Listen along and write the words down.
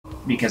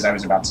because I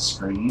was about to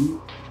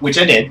scream, which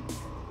I did.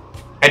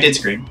 I did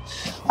scream,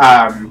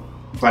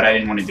 but I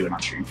didn't want to do it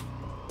on stream.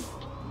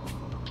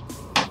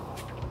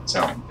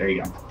 So there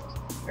you go.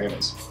 There it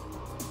is.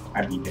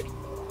 I beat it.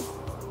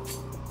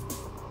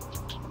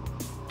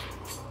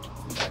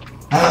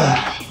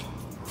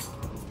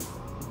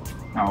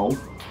 No,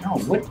 no,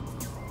 what?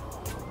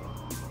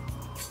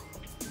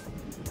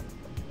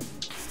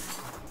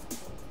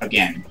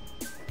 Again,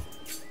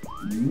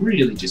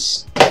 really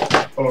just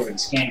over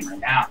this game right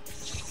now.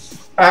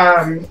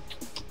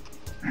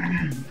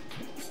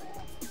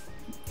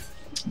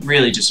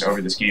 Really just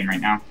over this game right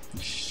now.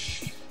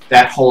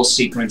 That whole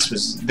sequence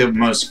was the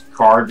most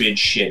garbage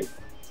shit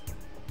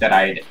that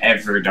I had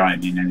ever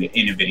done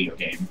in a video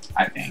game,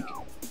 I think.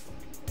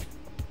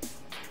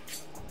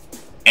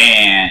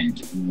 And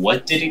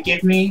what did it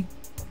give me?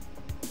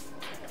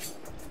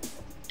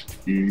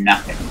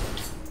 Nothing.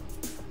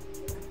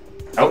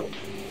 Oh.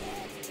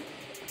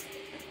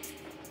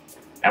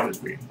 That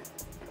was weird.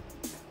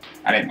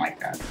 I didn't like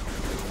that.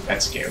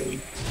 That's scary.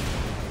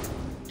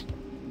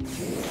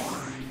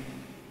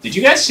 Did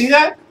you guys see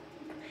that?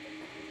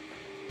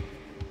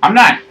 I'm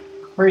not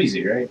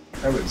crazy, right?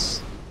 That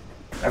was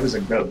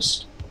a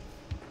ghost.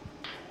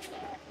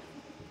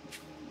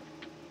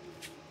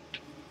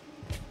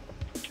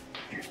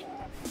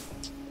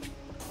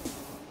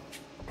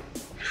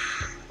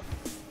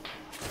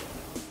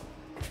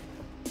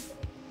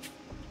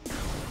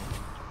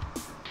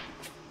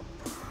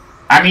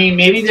 I mean,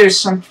 maybe there's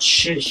some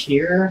shit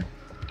here.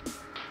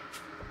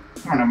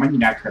 I don't know, my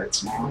neck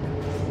hurts now.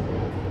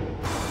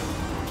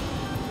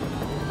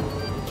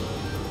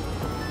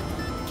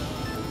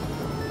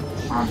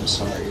 I'm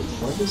sorry,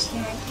 what is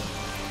that?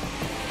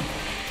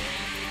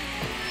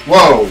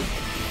 Whoa!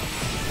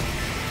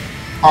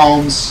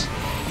 Holmes.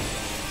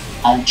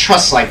 I don't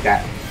trust like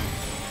that.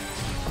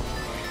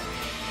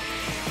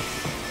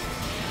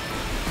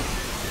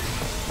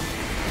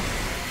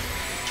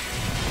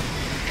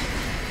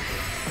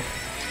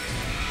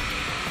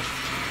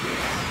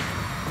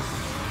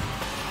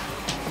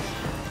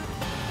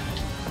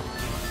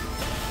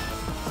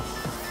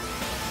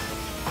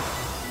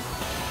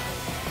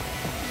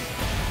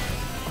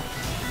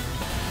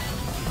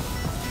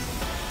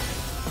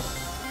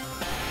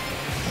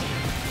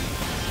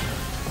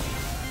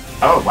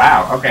 Oh,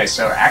 wow. Okay,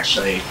 so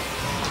actually,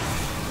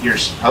 you're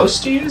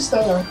supposed to use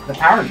the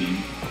power beam.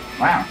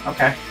 Wow,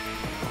 okay.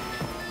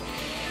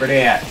 Where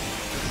they at?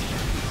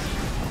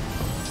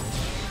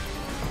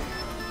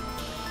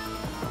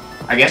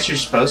 I guess you're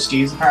supposed to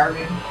use the power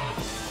beam?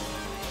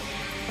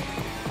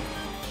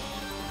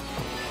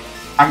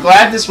 I'm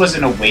glad this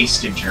wasn't a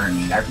wasted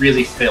journey. I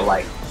really felt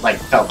like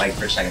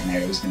for a second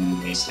there it was going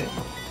to be wasted.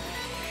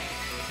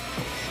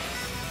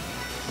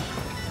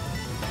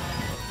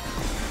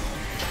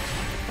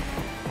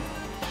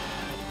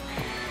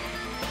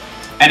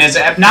 And as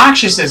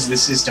obnoxious as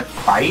this is to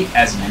fight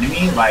as an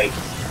enemy, like,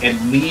 at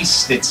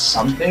least it's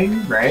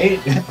something, right?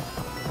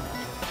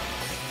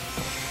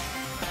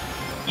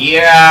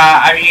 Yeah,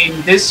 I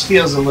mean, this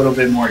feels a little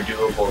bit more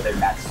doable than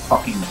that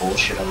fucking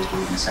bullshit I was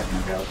doing a second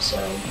ago, so,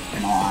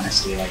 in all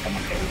honesty, like, I'm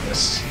okay with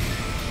this.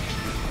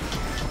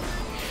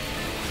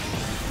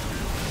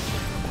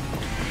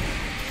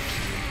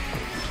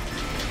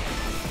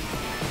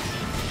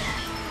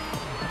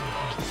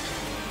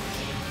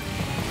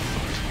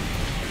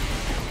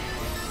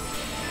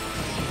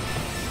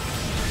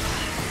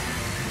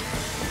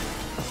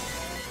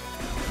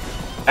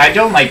 I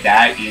don't like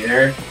that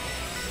either.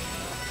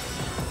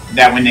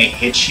 That when they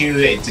hit you,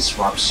 it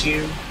disrupts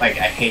you. Like,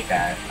 I hate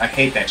that. I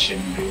hate that shit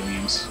in video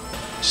games.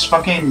 Just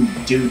fucking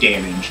do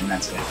damage and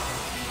that's it.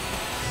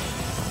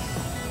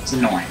 It's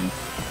annoying.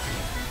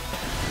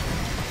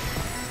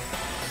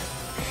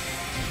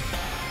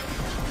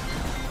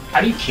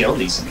 How do you kill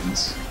these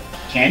things?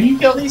 Can you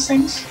kill these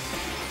things?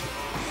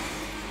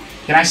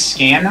 Can I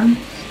scan them?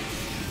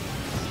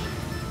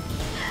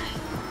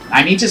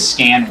 I need to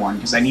scan one,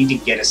 because I need to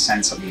get a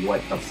sense of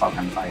what the fuck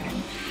I'm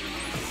fighting.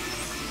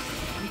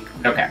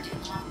 Okay.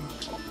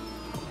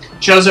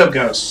 Chozo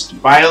Ghost.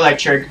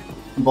 Bioelectric,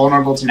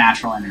 vulnerable to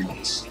natural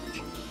energies.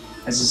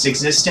 As its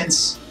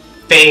existence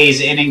phase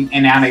in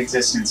and out of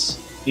existence,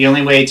 the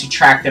only way to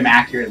track them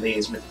accurately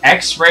is with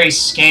X-ray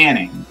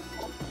scanning.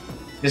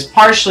 The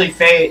partially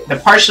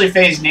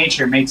phased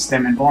nature makes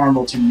them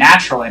invulnerable to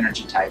natural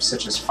energy types,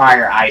 such as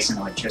fire, ice, and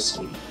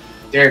electricity.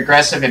 Their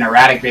aggressive and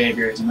erratic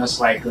behavior is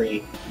most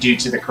likely due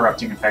to the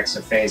corrupting effects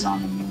of phase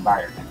on the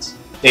environment.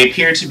 They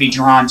appear to be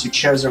drawn to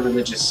Chozo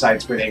religious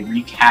sites where they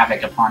wreak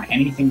havoc upon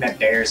anything that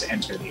dares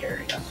enter the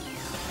area.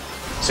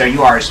 So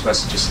you are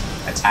supposed to just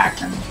attack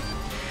them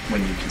when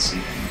you can see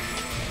them.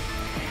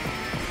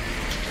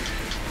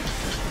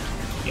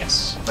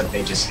 Yes, but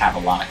they just have a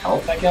lot of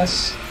health, I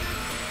guess?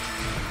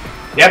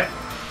 Yep,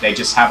 they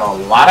just have a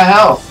lot of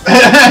health.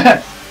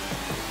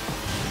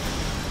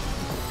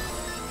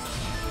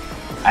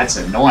 That's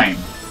annoying.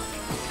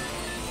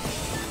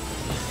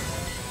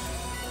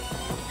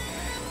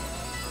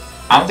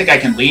 I don't think I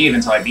can leave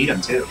until I beat him,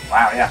 too.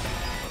 Wow, yeah.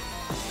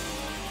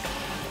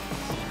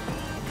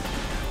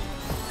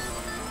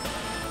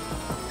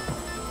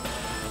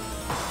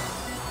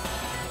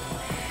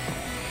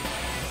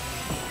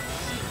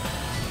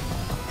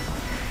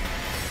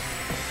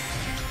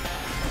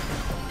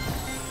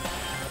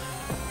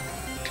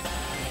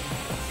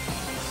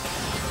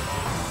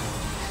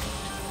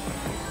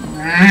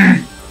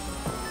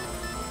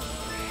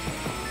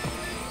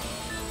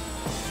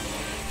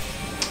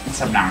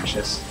 It's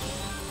obnoxious.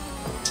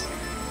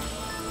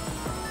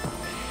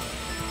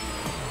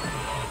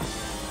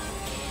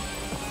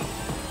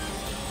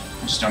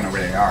 I just don't know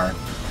where they are.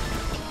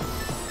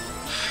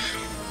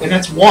 And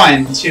that's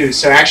one, too,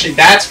 so actually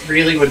that's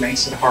really what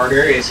makes it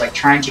harder, is like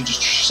trying to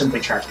just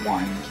simply track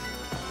one.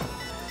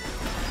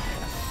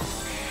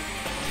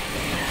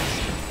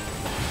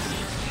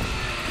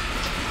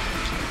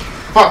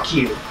 Fuck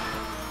you!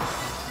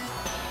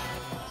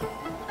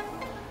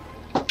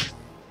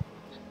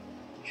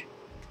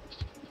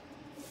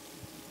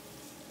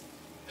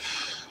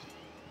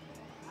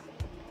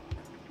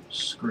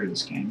 Screw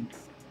this game.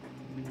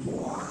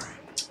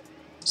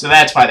 So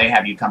that's why they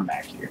have you come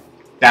back here.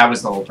 That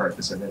was the whole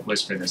purpose of it,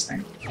 was for this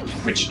thing.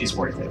 Which is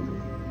worth it.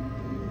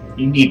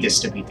 You need this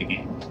to beat the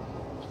game.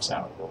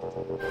 So.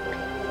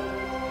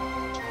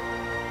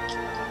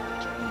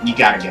 You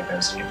gotta get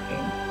those to get the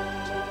game.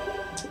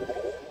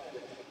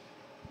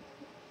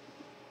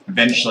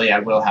 Eventually I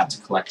will have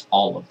to collect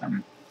all of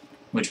them.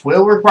 Which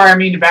will require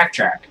me to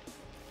backtrack.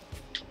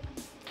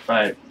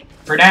 But,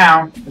 for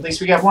now, at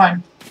least we got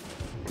one.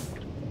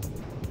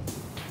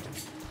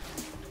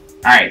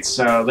 Alright,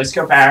 so let's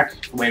go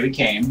back the way we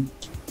came.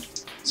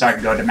 So I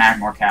can go to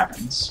Magmore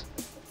Caverns.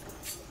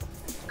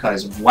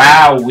 Because,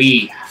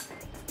 wowee.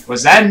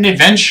 Was that an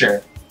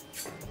adventure?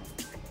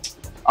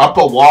 Up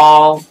a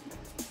wall.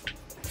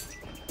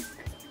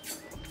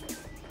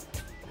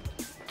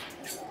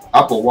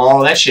 Up a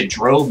wall? That shit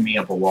drove me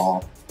up a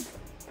wall.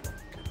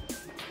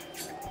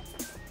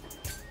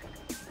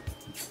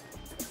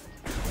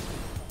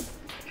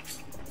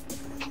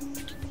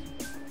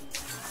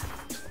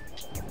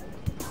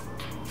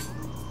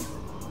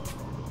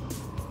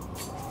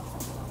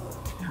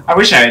 I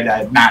wish I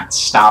had not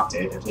stopped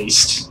it, at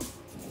least.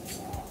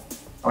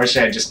 I wish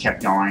I had just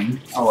kept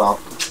going. Oh well.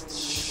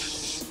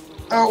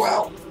 Oh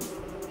well.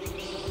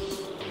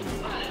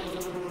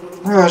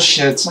 Oh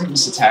shit,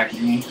 something's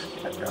attacking me.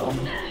 Let go.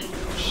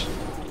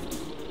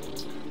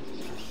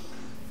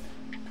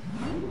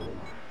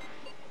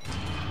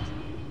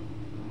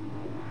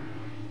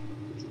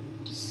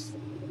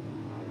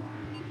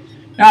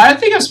 No, I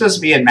think I'm supposed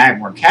to be in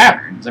Magmore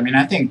Caverns. I mean,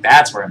 I think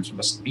that's where I'm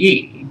supposed to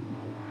be.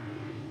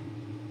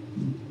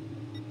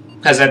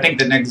 Because I think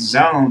the next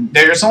zone...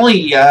 There's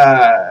only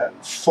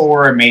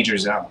 4 major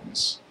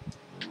zones.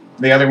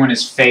 The other one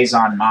is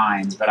Phazon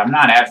Mines, but I'm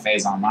not at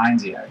Phazon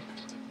Mines yet.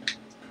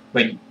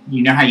 But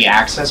you know how you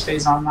access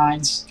Phazon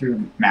Mines?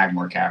 Through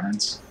Magmore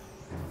Caverns.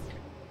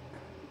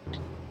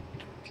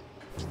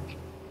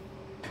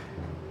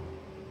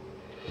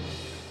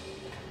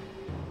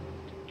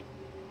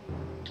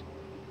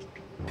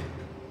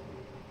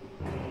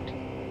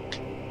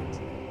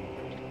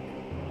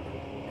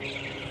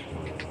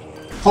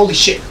 Holy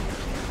shit!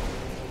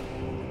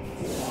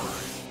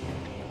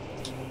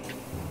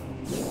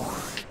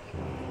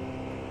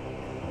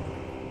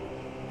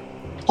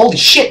 Holy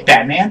shit,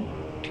 Batman!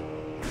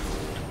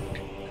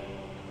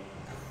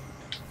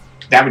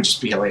 That would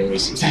just be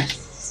hilarious.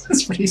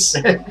 That's what he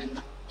said.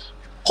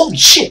 Holy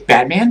shit,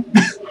 Batman!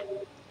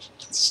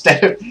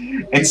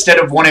 instead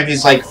of one of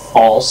his like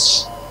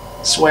false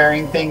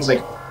swearing things,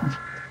 like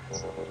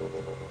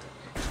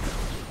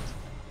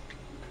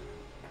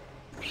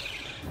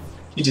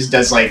he just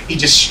does like he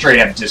just straight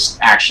up just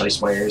actually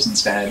swears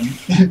instead.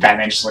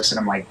 Batman just looks at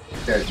him like,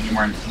 "You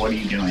weren't. What are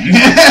you doing?"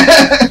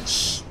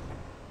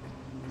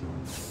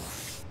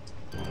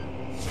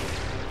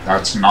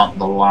 That's not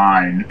the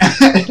line.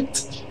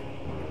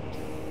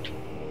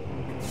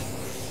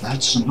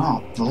 That's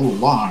not the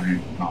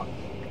line.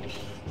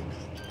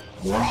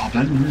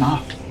 Robin.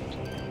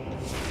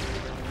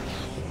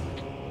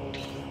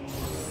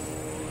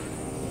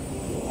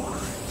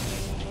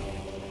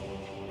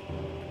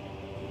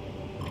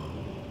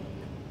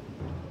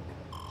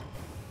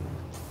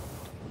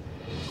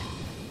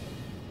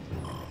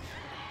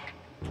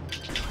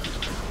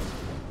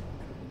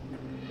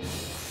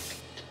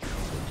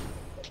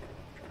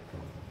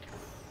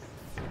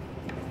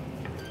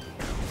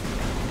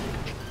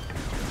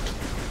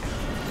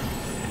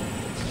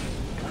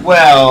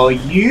 Well,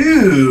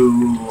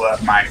 you,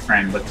 my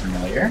friend, look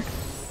familiar.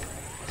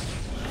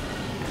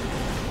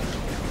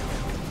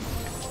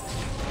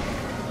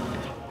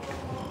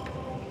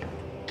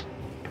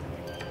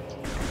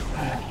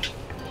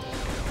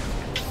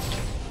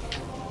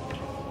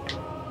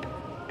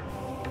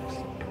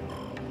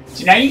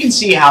 So now you can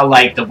see how,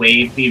 like, the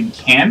wave beam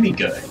can be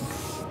good,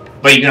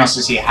 but you can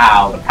also see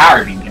how the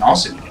power beam can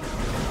also be good.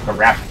 The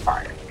rapid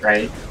fire,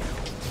 right?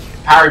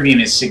 Power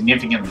beam is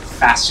significantly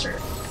faster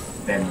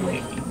than the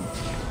wave beam.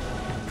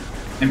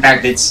 In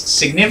fact, it's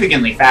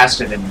significantly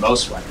faster than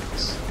most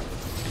weapons.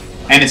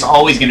 And it's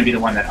always going to be the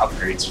one that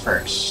upgrades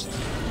first.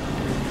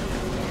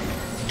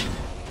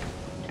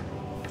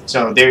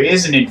 So there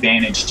is an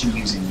advantage to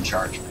using the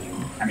charge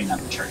beam. I mean, not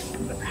the charge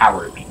beam, the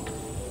power beam.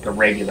 The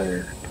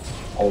regular,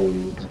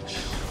 old,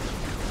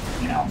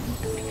 you know.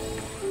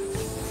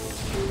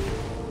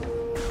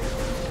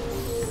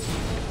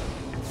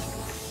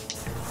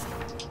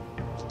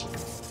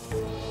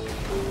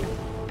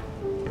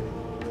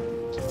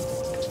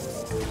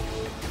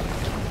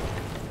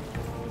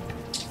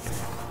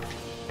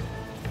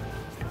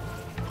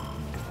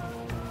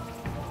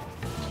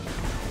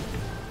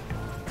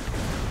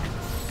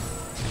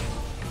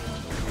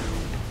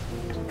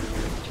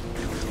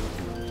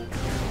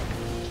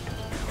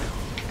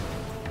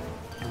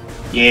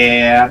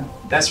 Yeah,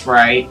 that's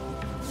right.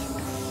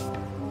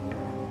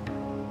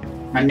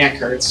 My neck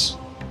hurts.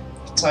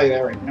 I'll tell you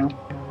that right now.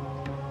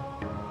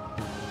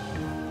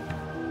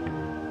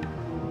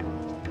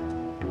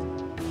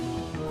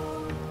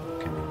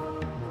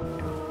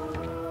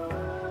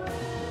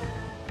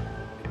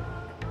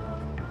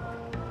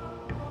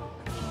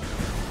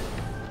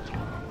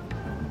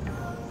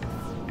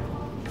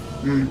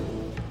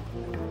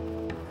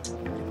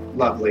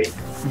 Lovely.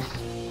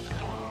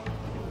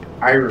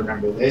 I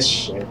remember this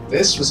shit.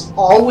 This was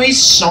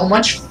always so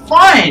much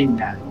fun!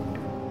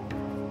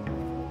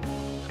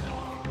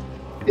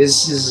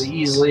 This is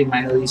easily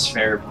my least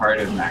favorite part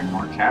of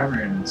Magmore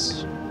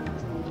Caverns.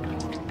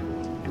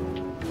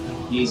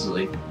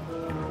 Easily.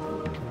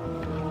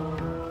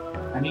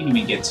 I didn't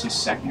even get 2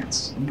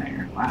 seconds in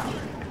there. Wow.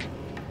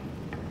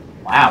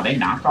 Wow, they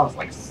knock off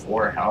like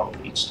 4 health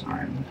each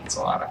time. That's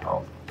a lot of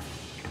health.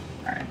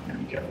 Alright, here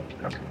we go.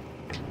 Okay.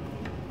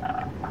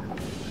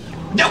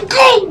 No,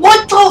 go!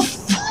 What the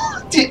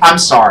fuck? I'm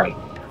sorry.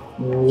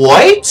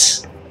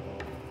 What?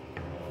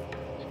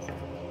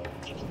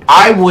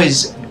 I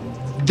was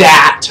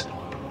that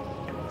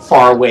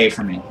far away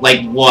from it.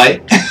 Like,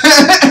 what?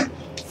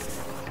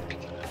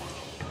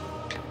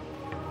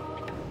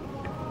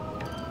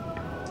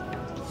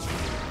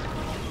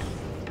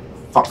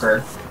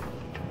 Fucker.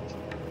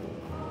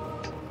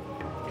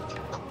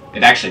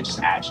 It actually just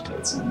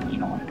agitates and you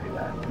don't want to do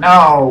that.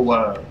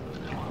 No!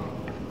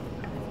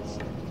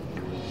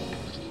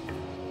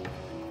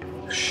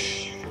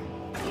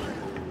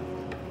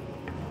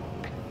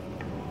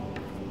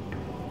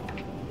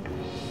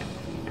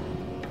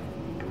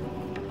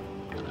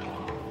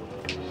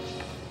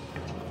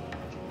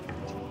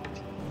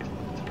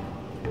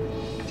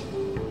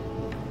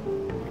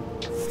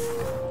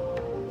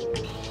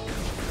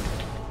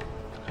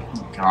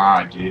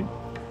 God, dude.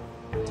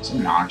 It's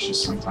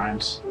obnoxious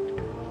sometimes.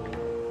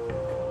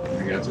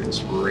 We go through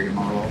this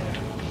rigmarole.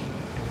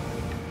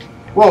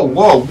 Whoa,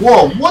 whoa,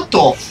 whoa! What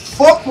the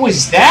fuck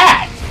was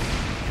that?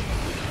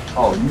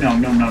 Oh no,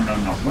 no, no, no,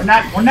 no! We're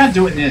not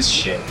doing this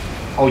shit.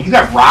 Oh, you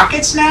got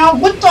rockets now?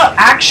 What the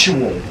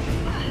actual?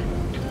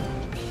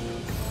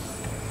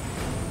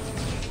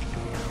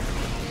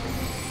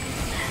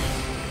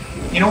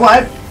 You know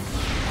what?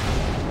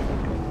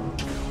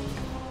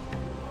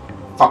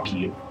 Fuck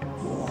you.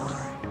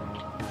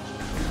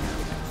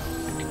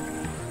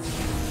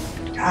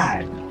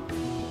 God.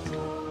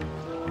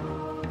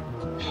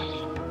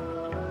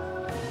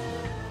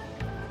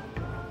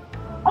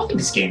 I don't think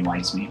this game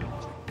likes me.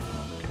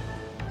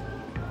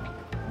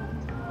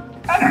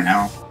 I don't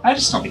know. I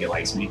just don't think it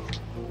likes me.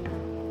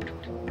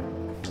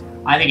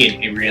 I think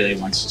it really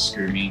wants to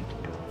screw me.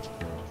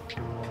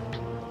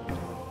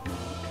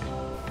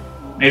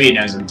 Maybe it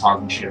knows I'm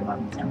talking shit about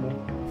Nintendo.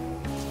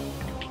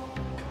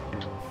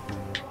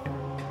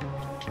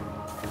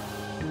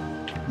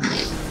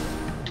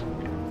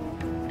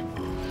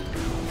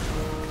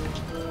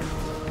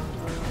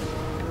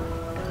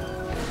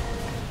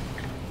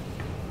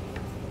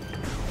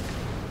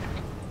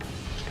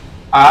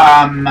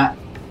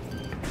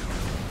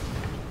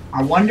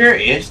 I wonder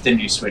if the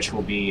new Switch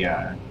will be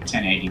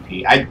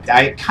 1080p.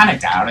 I kind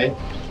of doubt it.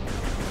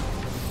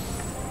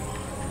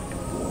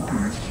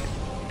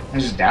 I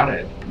just doubt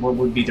it. What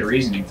would be the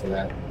reasoning for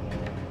that?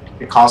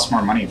 It costs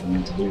more money for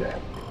them to do that.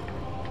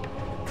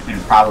 And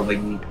probably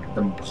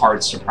the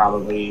parts are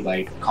probably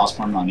like cost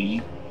more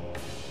money.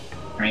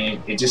 I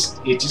mean, it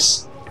just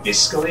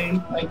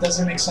fiscally like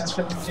doesn't make sense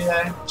for them to do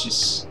that.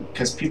 Just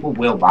because people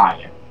will buy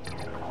it.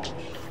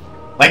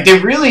 Like, they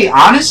really,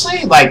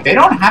 honestly, like, they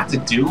don't have to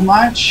do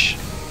much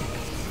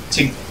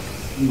to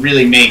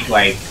really make,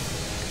 like,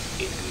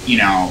 you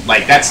know,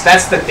 like, that's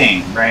the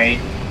thing, right?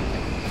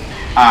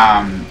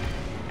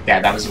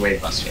 Yeah, that was a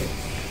wave buster.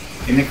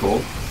 Isn't it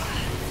cool?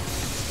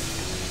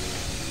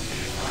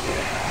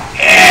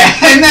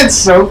 And that's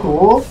so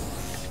cool.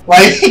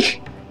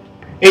 Like,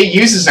 it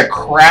uses a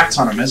crap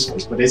ton of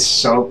missiles, but it's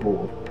so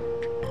cool.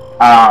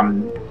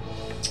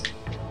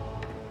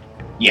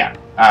 Yeah,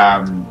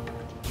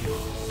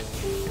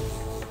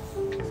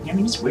 I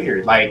mean, it's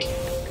weird, like,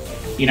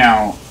 you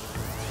know...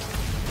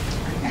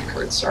 My neck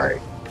hurts, sorry.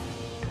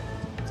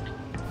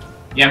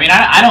 Yeah, I mean,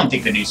 I don't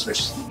think the new Switch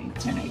is going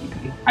to be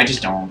 1080p. I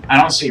just don't. I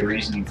don't see a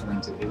reasoning for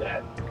them to do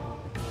that.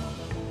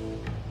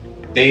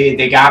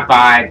 They got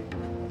by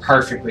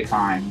perfectly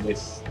fine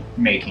with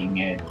making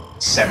it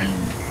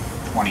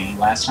 720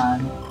 last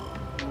time.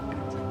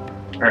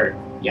 Or,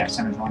 yeah,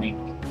 720.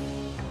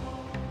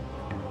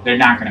 They're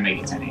not going to make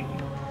it 1080.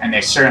 And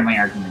they certainly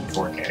aren't going to make it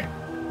 4K.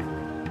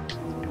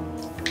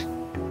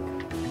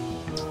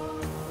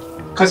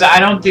 Because I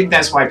don't think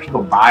that's why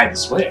people buy the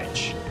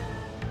Switch.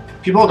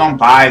 People don't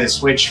buy the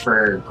Switch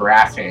for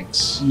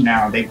graphics. You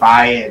know, they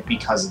buy it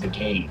because of the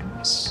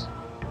games.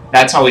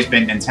 That's always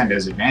been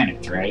Nintendo's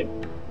advantage, right?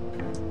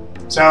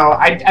 So,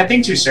 I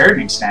think to a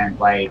certain extent,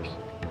 like...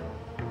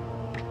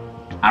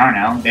 I don't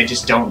know, they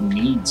just don't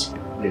need to,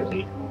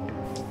 really.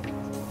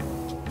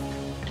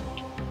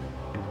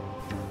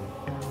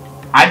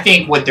 I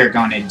think what they're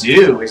going to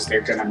do is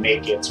they're going to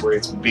make it where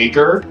it's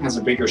bigger, has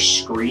a bigger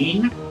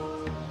screen,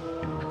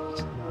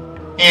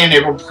 and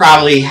it will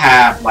probably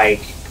have,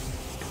 like,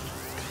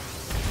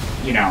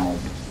 you know,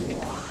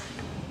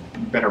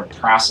 better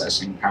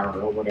processing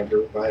power or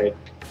whatever, but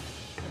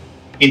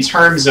in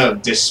terms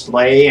of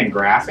display and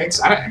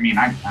graphics,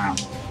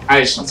 I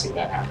just don't see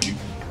that happening.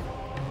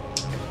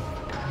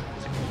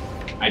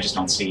 I just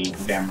don't see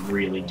them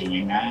really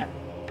doing that,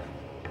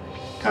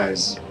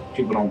 because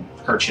people don't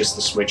purchase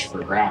the Switch for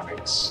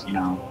graphics, you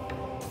know?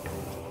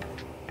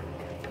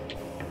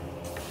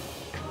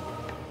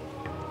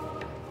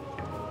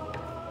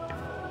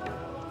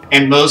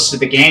 And most of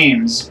the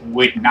games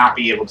would not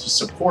be able to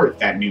support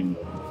that new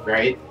mode,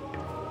 right?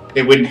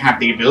 They wouldn't have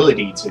the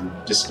ability to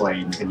display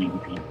in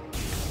 1080p.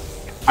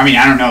 I mean,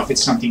 I don't know if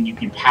it's something you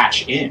can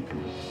patch in.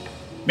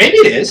 Maybe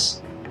it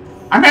is.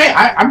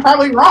 I'm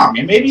probably wrong.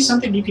 It may be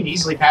something you can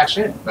easily patch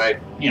in, but,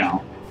 you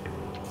know.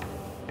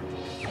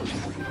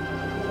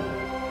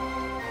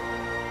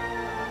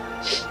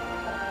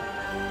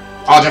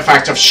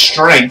 Artifact of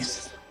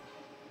Strength.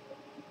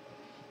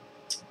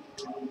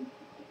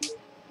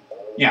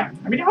 Yeah,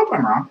 I mean, I hope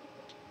I'm wrong.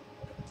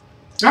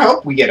 I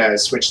hope we get a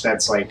Switch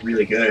that's, like,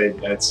 really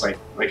good. That's, like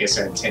I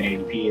said,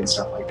 1080p and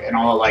stuff like that. And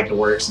all, like, the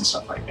works and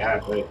stuff like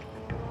that, but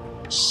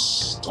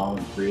just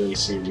don't really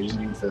see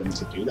reasoning for them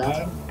to do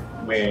that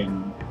when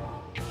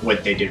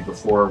what they did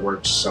before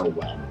worked so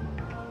well.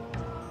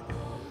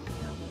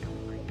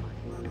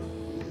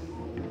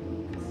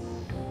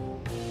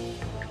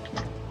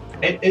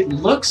 It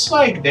looks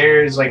like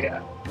there's, like,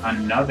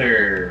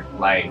 another,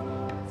 like,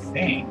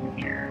 thing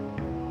here.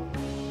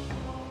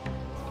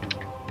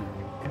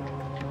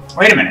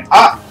 Wait a minute.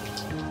 Ah!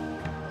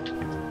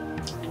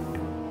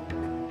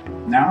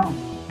 No.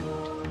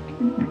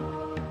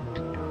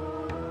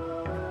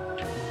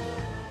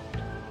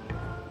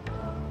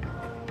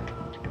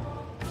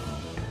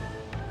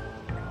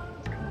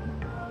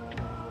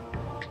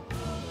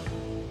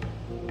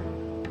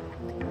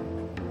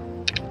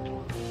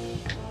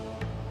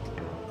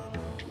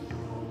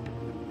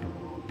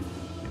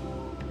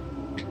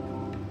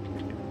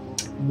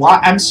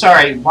 I'm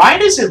sorry, why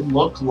does it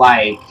look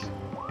like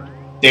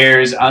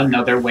there's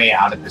another way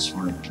out of this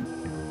room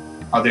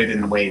other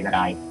than the way that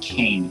I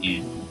came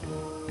in?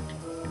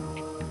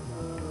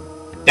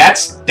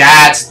 That's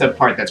the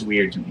part that's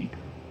weird to me.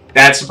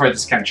 That's the part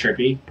that's kind of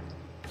trippy.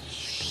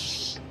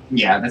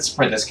 Yeah, that's the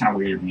part that's kind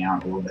of weirded me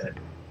out a little bit.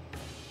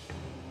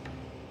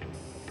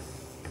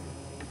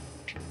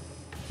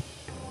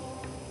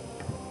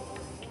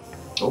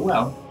 Oh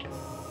well.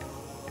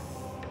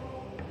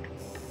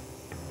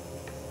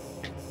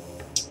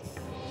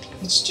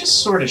 It's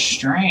just sort of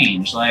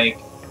strange, like,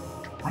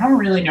 I don't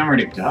really know where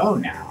to go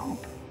now.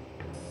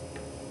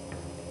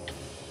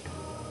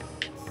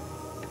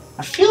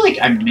 I feel like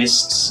I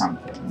missed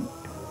something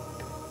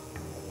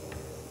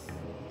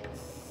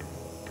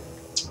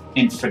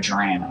in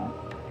Phadrana,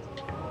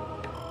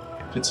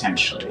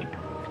 potentially.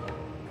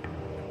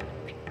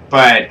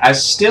 But I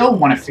still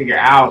want to figure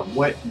out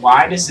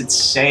why does it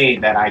say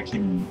that I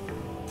can,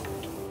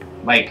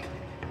 like,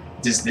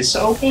 does this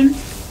open?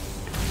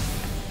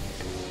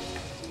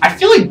 I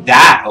feel like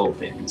that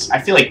opens. I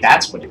feel like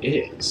that's what it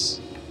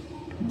is.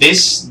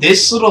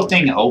 This little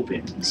thing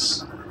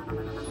opens.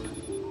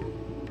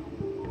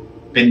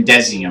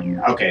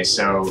 Bendezium. Okay,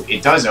 so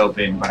it does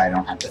open, but I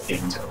don't have the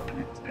thing to open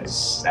it,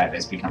 as that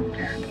has become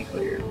apparently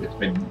clear with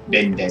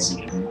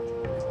Bendezium.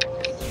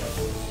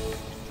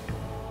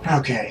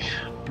 Okay.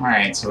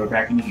 Alright, so we're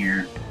back in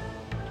here.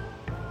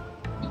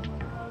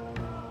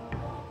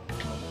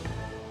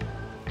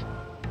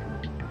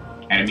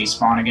 Enemy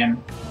spawn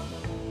again?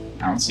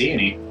 I don't see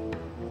any.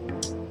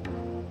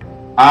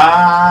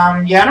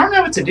 Yeah, I don't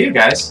know what to do,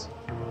 guys.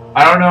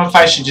 I don't know if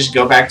I should just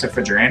go back to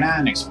Phadrana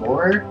and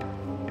explore.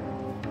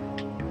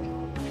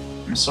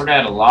 I'm sort of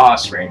at a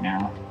loss right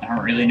now. I don't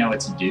really know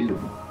what to do.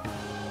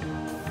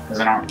 Because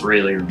I don't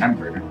really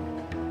remember.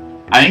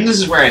 I think this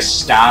is where I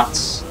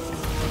stopped.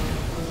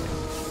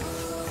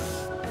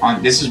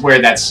 This is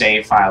where that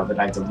save file that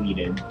I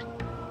deleted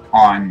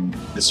on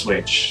the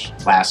Switch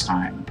last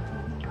time.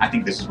 I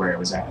think this is where it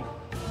was at.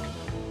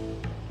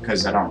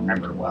 Because I don't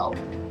remember well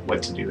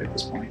what to do at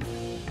this point.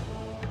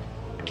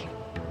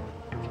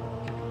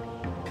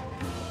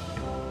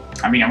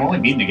 I mean, I've only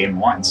beaten the game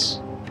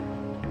once.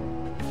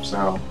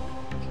 So.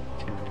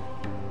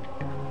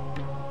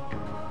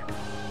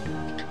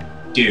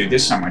 Dude,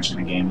 there's so much in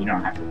the game. You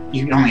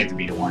only have to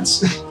beat it once.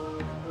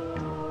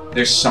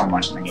 There's so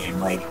much in the game,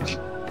 like.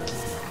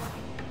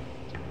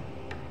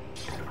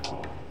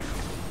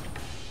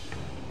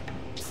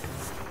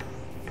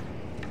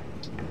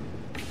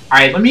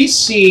 Alright, let me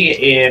see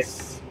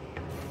if...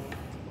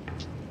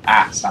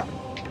 Ah, stop it.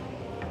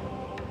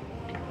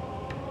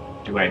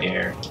 Do I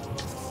dare?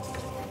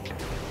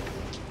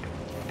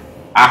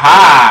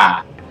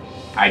 Aha!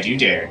 I do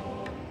dare.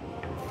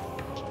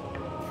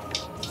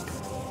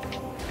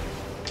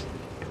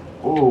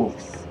 Ooh.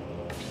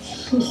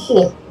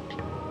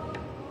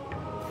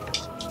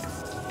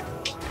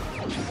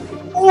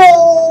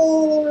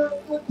 Oh!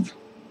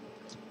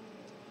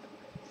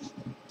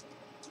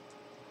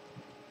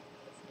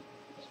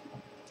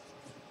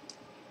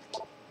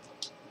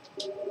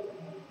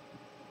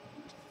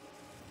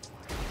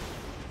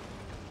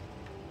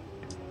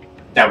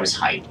 That was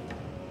hype.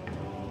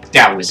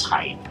 That was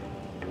hype.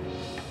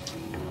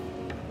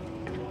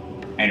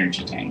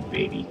 Energy tank,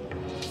 baby.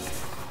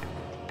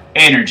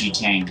 Energy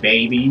tank,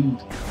 baby.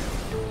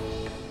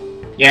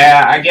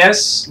 Yeah, I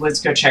guess let's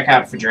go check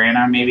out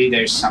Phadrana. Maybe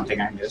there's something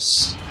I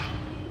missed.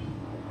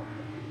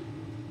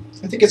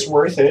 I think it's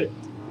worth it.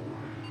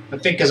 I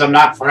think because I'm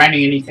not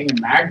finding anything in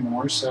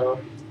Magmore, so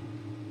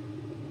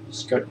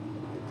let's go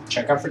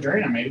check out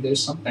Phadrana. Maybe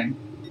there's something.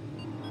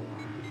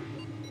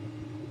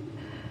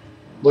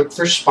 Look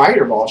for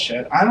spider ball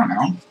shit. I don't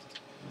know.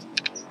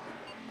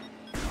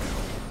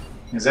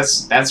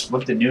 Because that's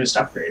what the newest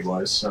upgrade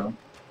was, so.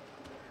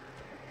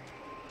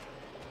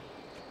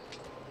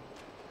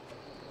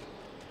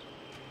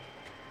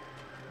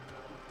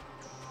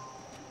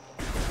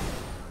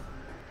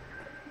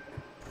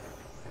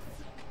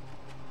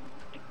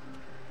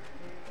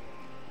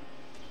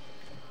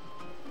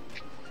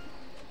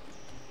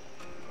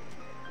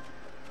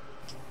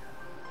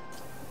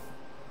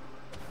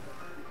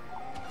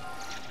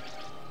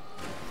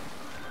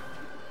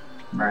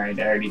 Right,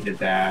 I already did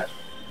that.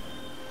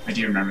 I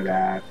do remember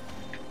that.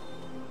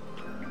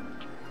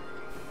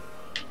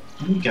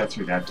 Let me go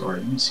through that door.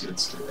 Let me see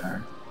what's through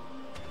there.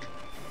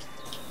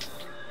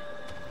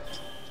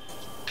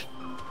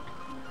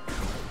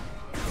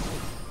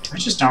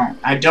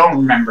 I don't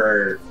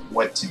remember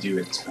what to do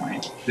at this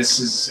point. This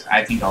is,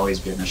 I think, always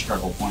been a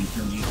struggle point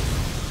for me.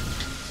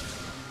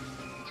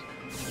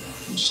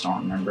 I just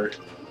don't remember.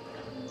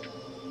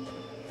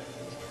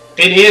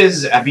 It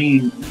is, I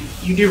mean,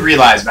 you do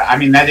realize, but I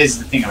mean, that is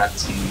the thing about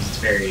this game, is it's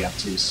very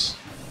obtuse.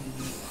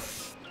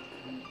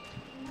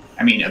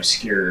 I mean,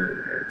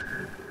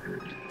 obscure,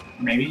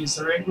 maybe is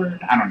the right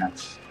word? I don't know.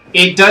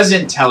 It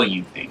doesn't tell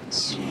you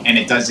things, and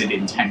it does it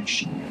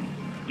intentionally.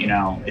 You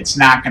know, it's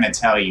not going to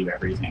tell you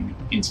everything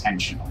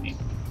intentionally.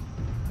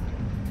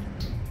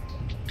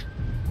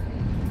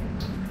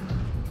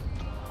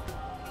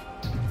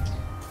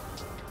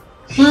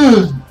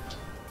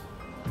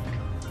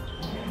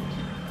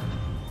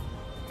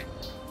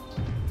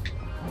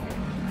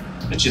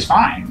 Which is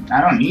fine. I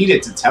don't need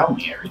it to tell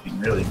me everything,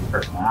 really, to be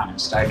perfectly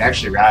honest. I'd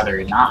actually rather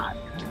it not.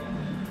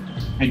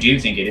 I do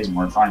think it is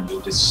more fun to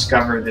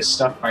discover this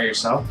stuff by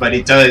yourself, but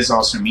it does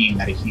also mean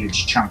that a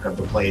huge chunk of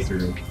the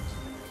playthrough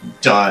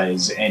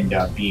does end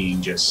up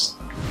being just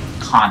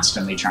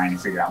constantly trying to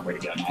figure out where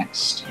to go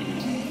next.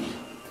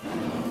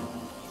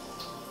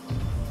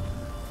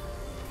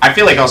 I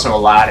feel like also a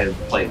lot of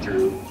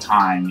playthrough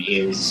time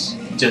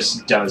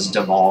does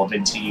devolve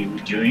into you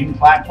doing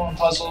platform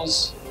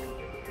puzzles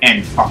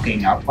and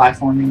fucking up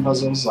platforming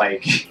puzzles,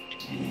 like,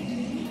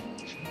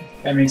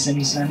 that makes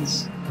any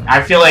sense?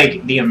 I feel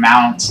like the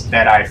amount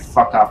that I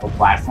fuck up a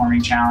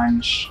platforming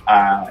challenge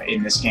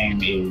in this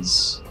game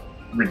is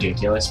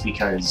ridiculous,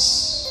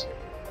 because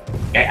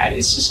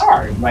it's just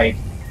hard. Like,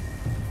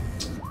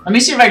 let me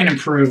see if I can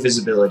improve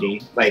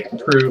visibility, like,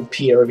 improve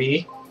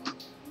POV.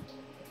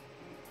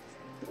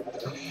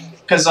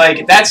 Because,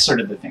 like, that's sort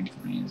of the thing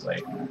for me, is,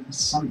 like,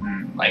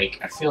 something,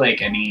 like, I feel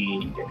like I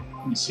need,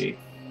 let me see.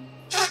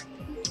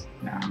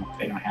 No,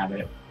 they don't have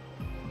it.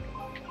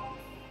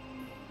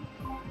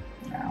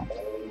 No.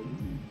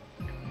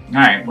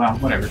 Alright, well,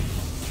 whatever.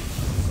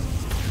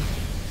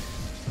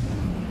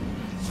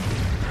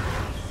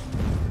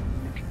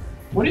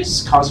 What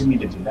is causing me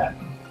to do that?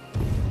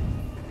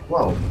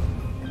 Whoa.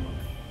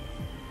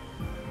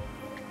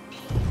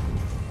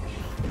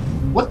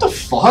 What the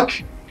fuck?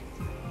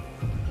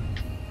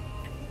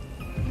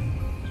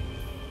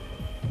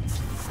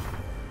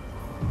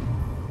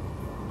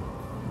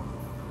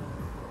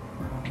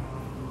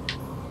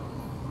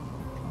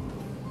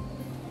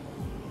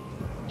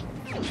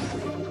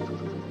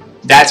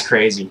 That's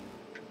crazy.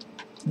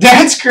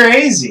 That's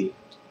crazy!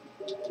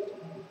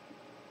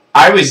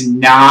 I was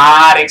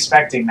not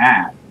expecting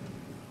that.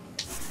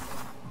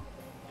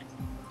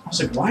 I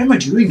was like, why am I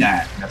doing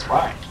that? And that's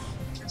why.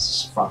 It's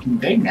this fucking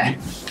thing, man.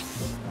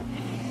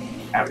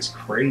 That was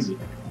crazy.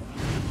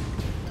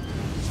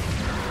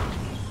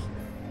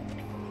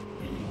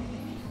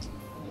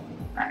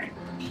 Alright.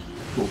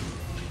 Cool.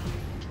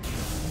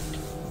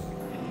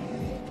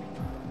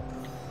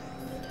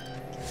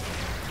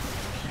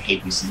 I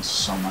hate these things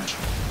so much.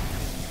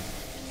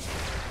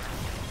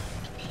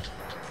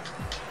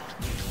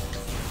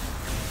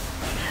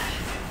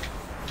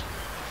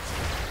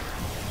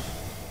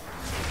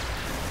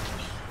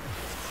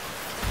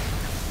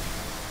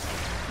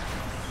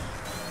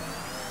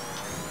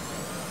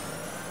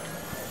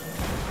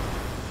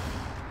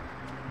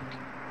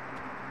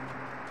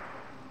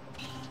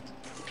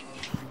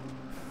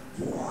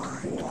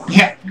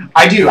 Yeah,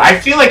 I do. I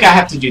feel like I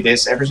have to do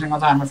this every single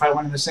time I fight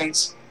one of those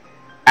things.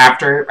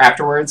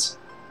 Afterwards.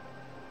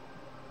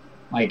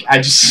 Like, I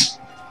just...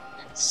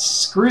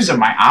 screws up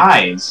my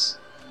eyes.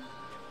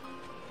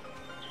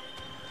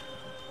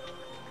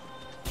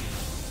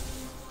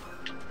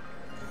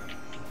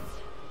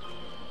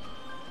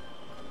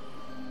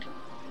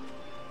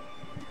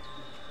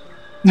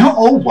 No,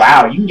 oh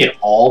wow, you can get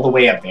all the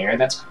way up there?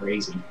 That's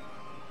crazy.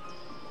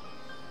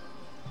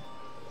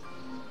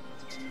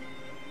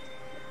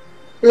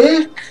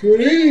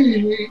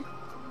 Okay.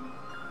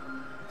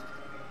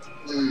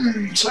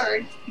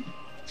 Sorry.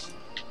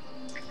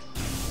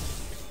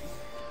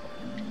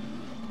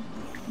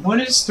 What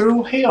is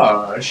through here?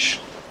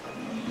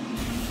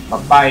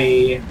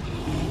 Bye-bye.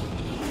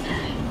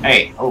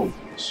 Hey, oh,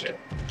 shit.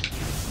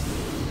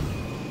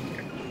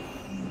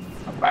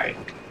 Bye-bye.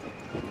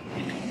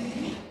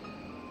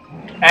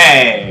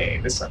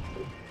 Hey, this up.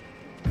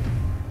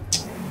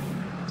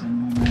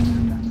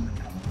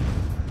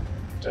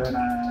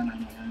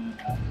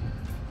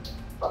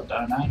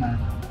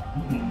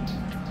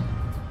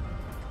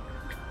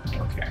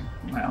 Okay,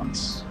 well,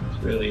 it's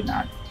really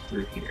not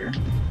through here.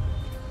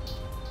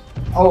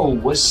 Oh,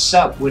 what's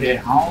up with it,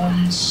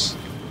 Holmes?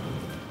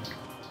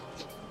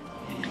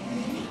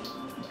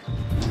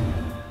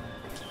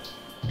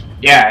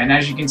 Yeah, and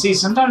as you can see,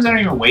 sometimes I don't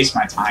even waste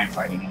my time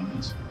fighting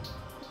enemies.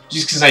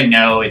 Just because I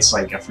know it's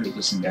like a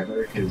fruitless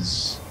endeavor,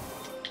 because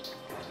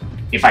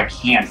if I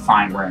can't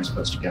find where I'm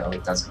supposed to go,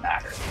 it doesn't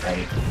matter,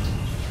 right?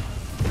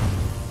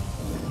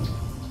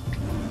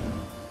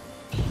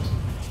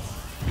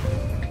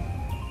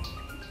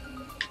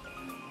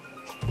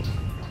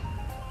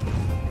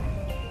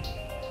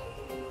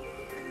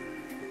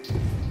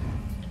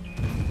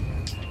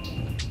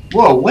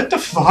 Whoa, what the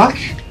fuck?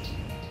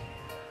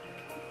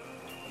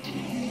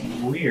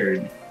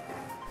 Weird.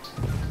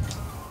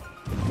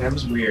 That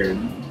was weird.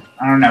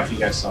 I don't know if you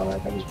guys saw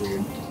that. That was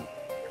weird.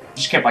 It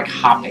just kept like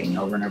hopping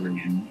over and over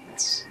again.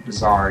 It's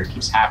bizarre. It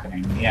keeps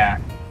happening. Yeah.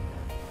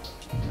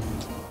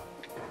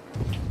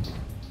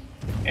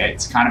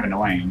 It's kind of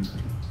annoying.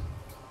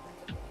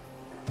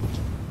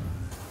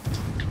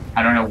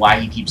 I don't know why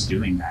he keeps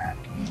doing that.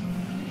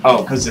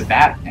 Oh, because of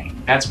that thing.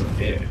 That's what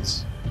it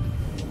is.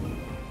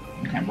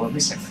 Okay, well at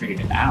least I figured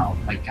it out.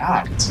 Like,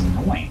 God, it's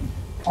annoying.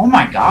 Oh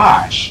my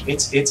gosh,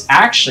 it's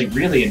actually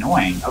really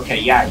annoying. Okay,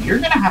 yeah, you're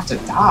gonna have to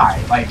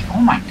die. Like, oh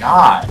my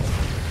God.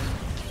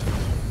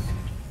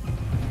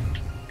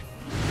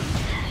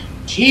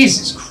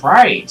 Jesus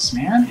Christ,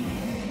 man.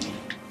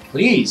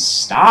 Please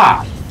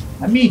stop.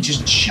 Let me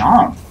just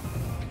jump.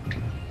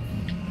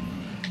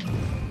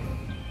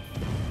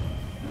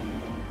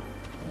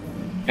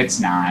 It's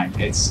not.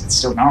 It's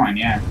still going.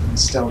 Yeah,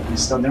 he's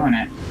still doing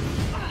it.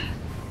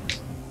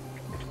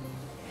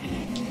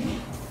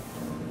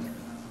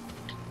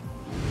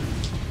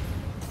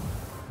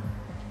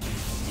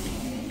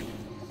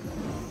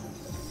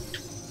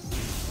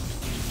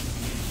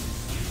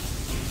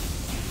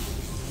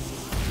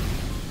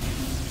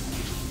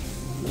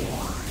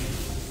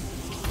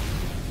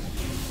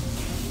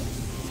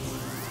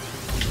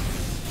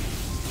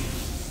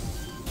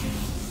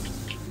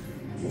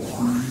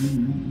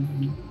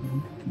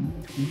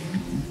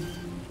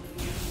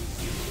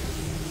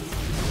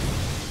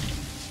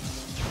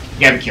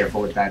 You gotta be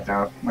careful with that,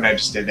 though, what I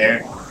just did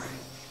there.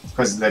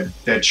 Because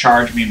the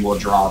charge beam will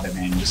draw them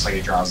in, just like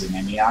it draws an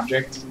enemy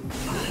object.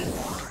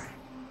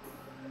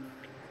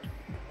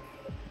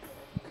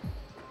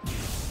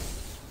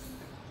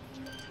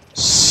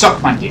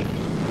 Suck my dick.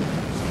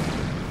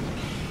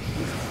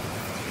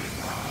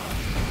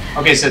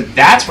 Okay, so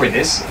that's where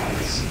this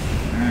is.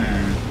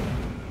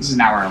 This is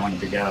not where I wanted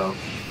to go.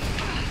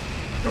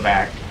 Go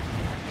back.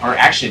 Or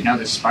actually, no,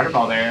 there's a spider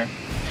ball there.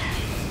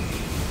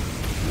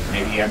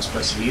 Maybe I'm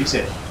supposed to use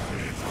it.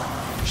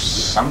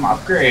 Some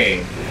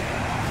upgrade.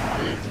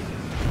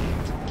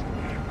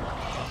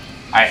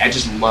 I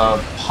just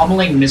love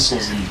pummeling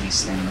missiles into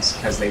these things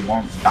because they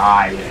won't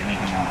die with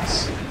anything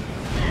else.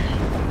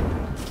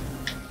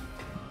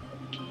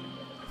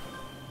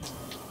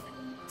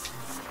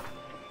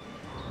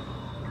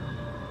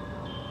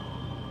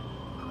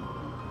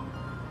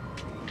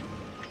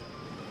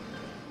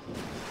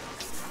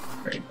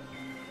 Great.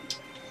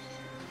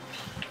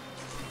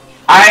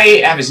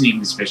 I have a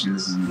sneaking suspicion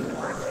this isn't the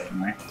right way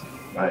anyway,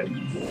 but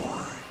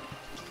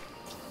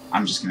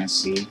I'm just gonna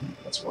see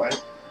what's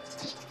what.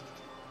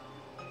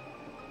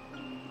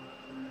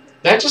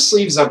 That just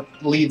leads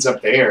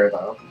up there,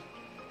 though.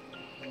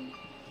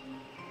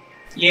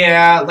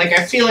 Yeah, like,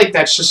 I feel like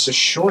that's just a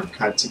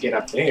shortcut to get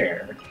up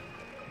there.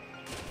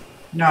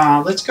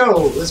 No, let's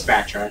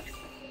backtrack.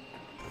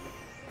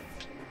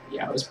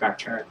 Yeah, let's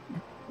backtrack.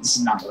 This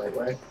is not the right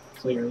way,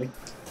 clearly.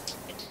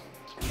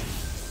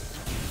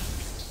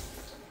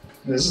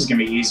 This is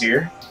gonna be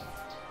easier.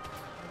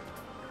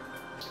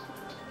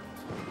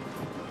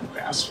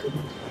 Bastard.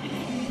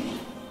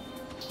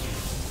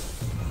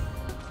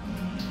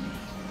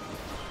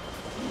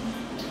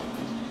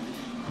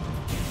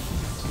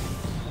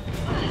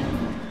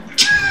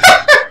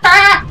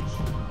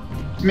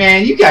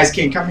 Man, you guys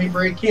can't come in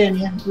break, can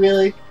you?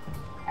 Really?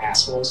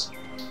 Assholes.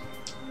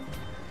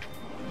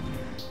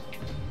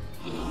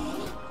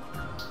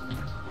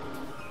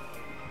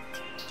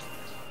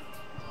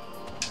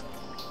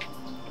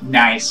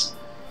 Nice.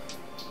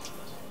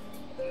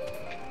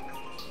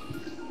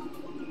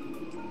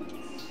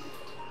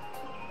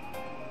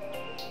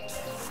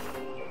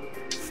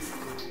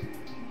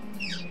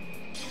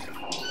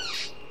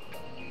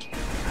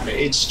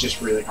 It's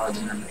just really hard to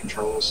remember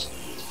controls.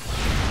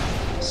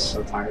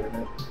 So tired of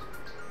it.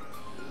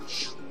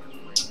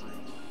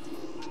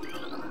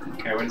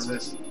 Okay, what is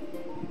this?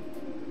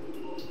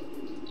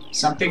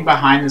 Something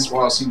behind this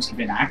wall seems to have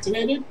been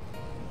activated?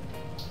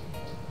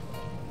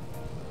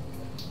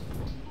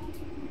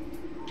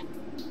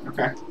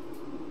 Okay.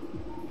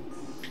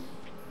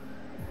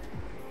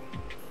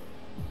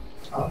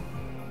 Oh.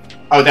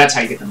 Oh, that's how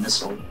you get the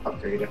missile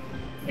upgrade.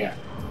 Yeah.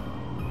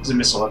 There's a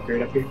missile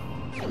upgrade up here.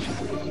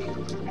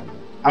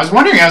 I was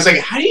wondering, I was like,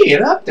 how do you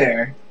get up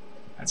there?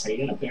 That's how you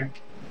get up there.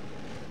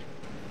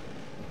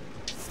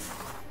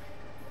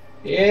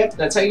 Yep,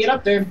 that's how you get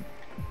up there.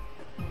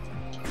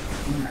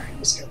 Alright,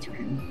 let's go through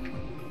here.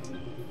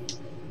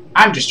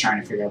 I'm just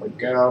trying to figure out where to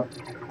go.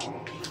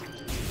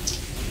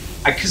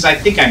 Because I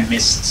think I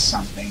missed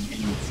something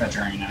in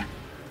Fedrina.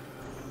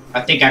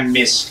 I think I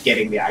missed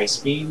getting the ice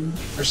beam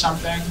or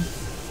something.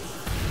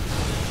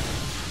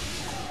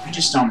 I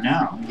just don't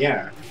know,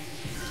 yeah.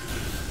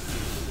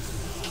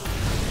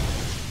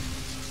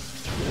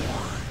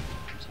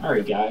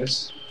 Sorry,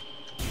 guys.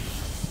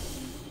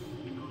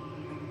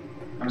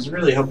 I was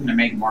really hoping to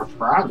make more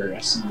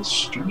progress in the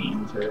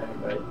stream today,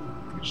 but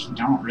I just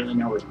don't really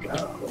know where to go.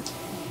 It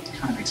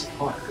kind of makes it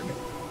hard.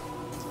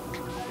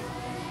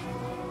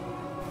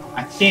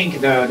 I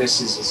think, though, this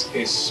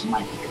is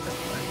my favorite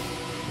part.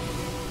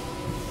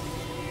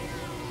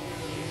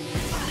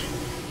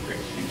 Great,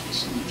 thank you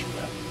so much for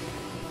that.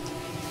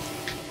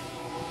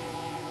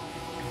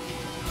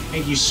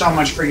 Thank you so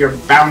much for your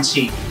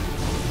bounty,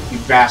 you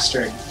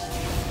bastard.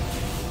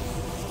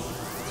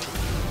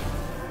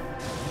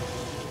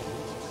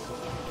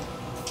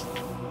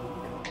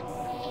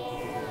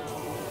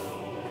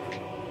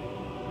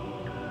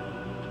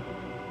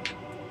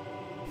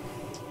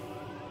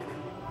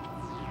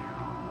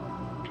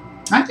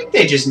 I think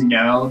they just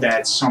know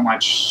that so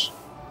much...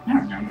 I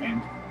don't know,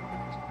 man.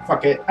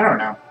 Fuck it. I don't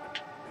know.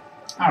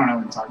 I don't know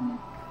what I'm talking about.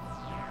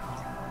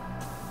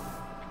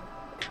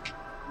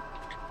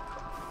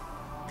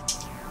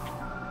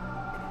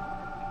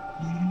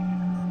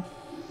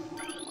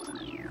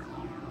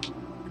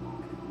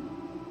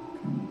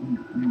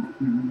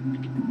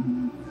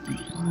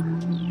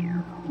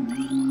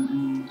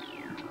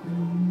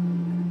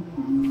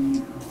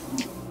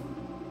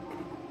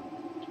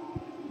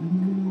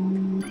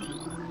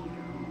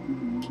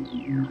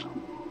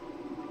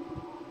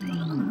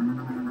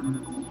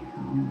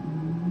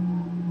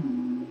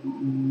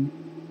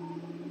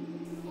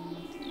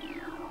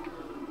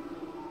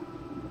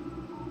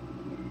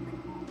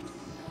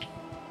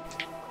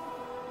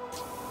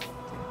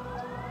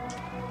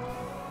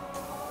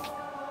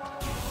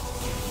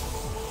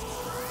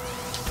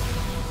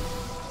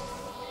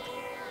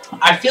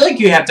 I feel like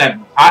you have to have,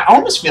 I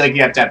almost feel like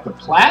you have to have the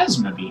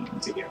plasma beam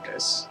to get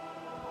this.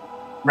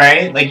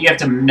 Right? Like you have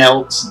to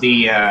melt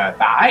the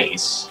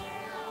ice.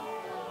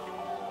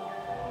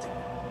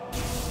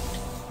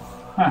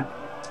 Huh.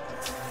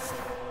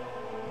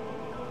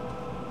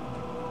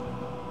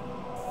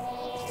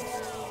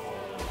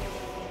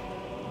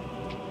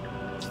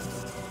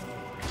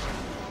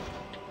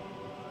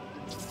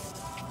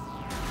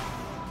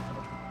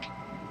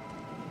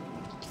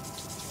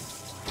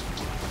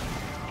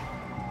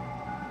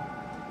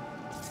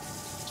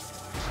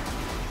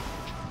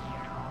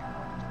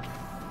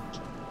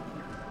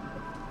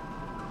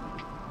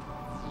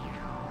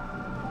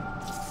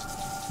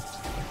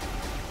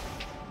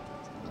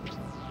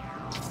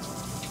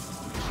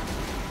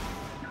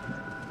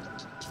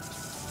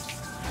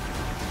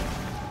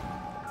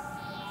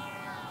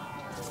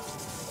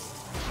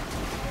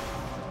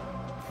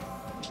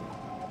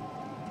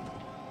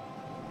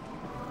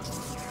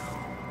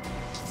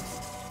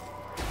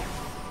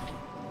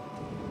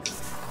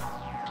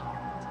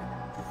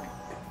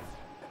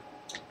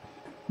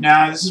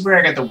 No, this is where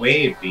I got the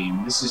wave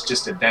beam. This is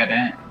just a dead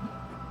end.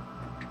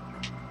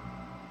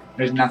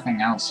 There's nothing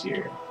else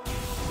here.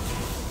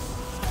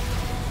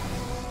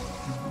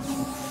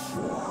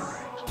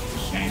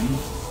 Shame.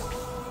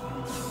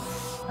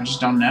 I just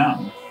don't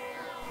know.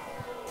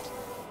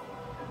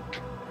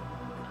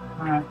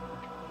 Alright.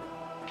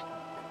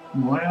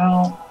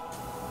 Well...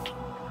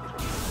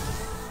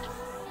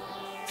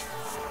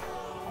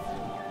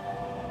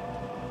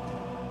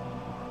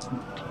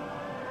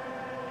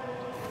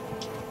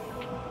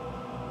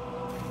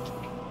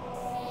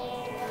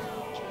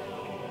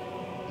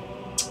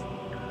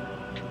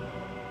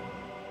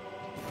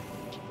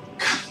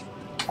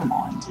 Come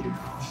on, dude.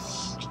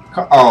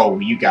 Oh,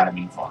 you gotta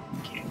be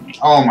fucking kidding me.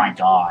 Oh my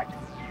god.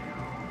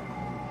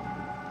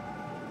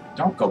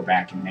 Don't go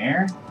back in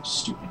there.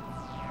 Stupid.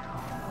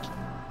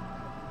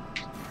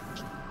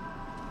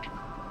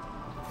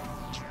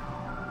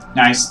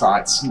 Nice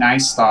thoughts.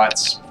 Nice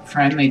thoughts.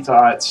 Friendly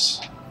thoughts.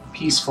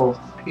 Peaceful,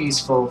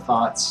 peaceful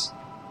thoughts.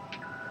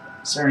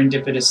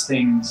 Serendipitous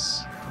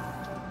things.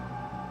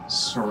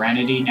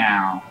 Serenity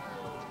now.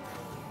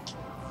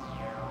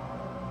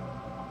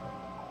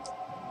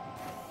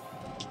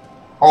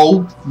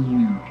 Oh.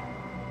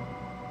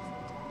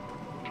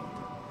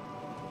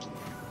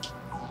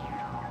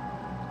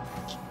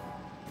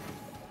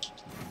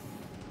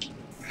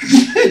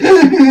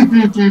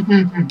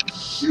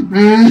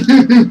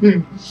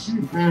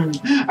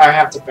 I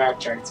have to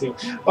backtrack too.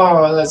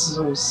 Oh, that's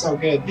so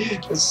good.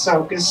 It's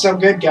so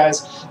good,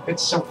 guys.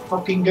 It's so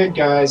fucking good,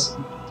 guys.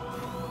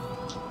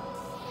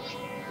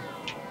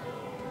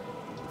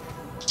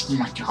 Oh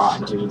my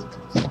god, dude.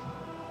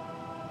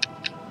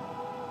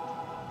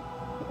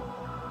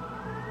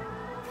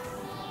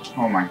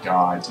 Oh my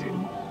god,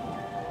 dude.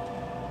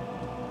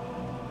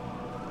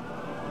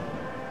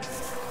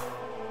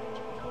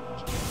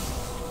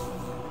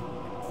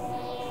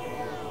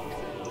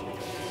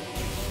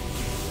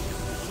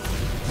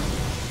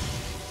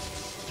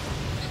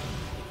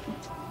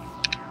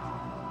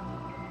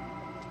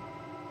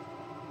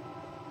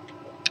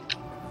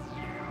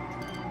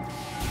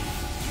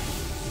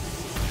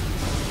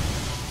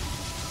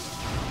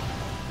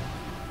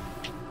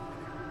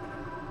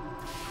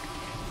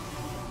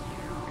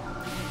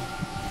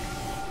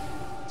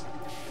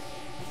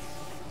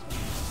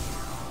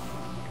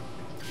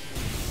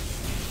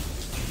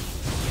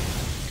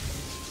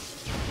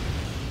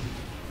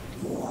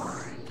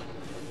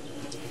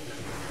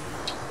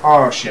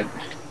 Oh shit.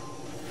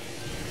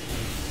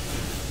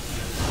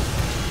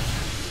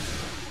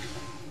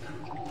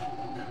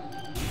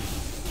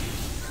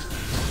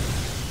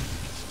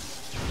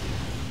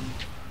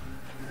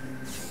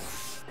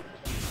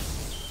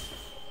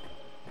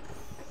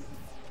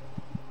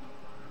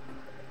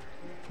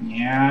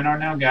 Yeah, I don't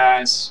know,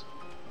 guys.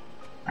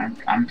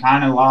 I'm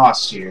kind of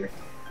lost here.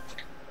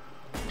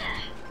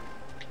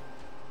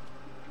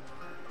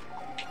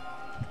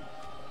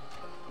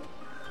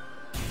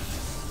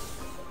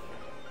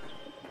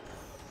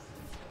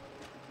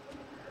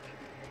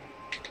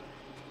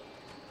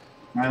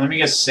 Alright, let me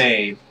just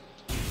save.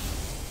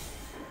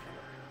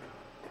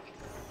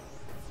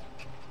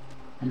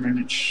 I'm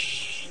gonna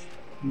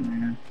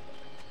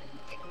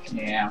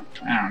yeah,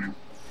 I don't know.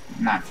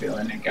 I'm not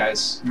feeling it,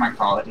 guys. I might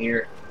call it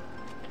here.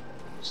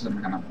 So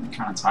I'm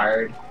kind of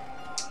tired.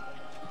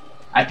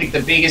 I think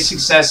the biggest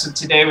success of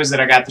today was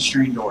that I got the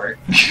stream door.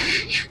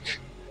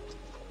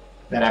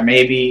 That I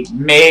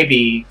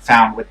maybe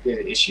found what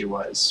the issue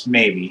was.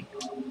 Maybe.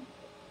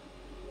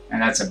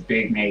 And that's a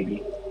big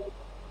maybe.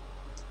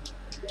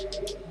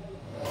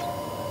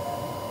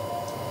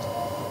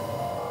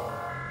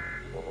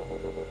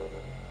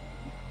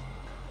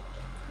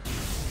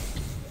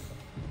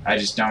 I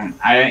just don't.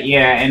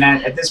 Yeah, and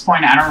at this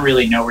point, I don't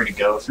really know where to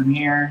go from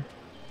here.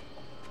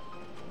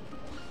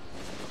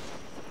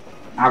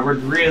 I would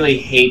really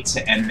hate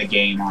to end the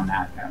game on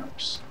that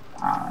note.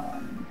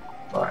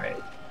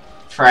 But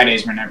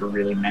Fridays were never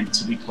really meant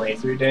to be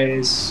playthrough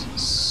days.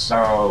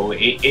 So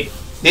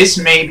this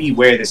may be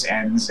where this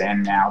ends,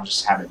 and I'll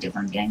just have a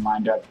different game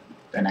lined up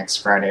the next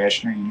Friday I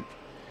stream.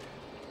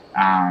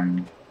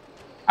 I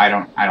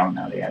don't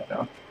know yet,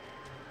 though.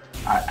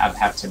 I'll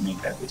have to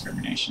make that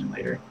determination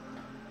later.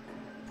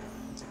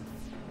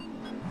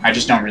 I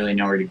just don't really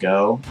know where to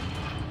go.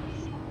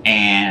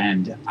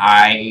 And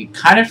I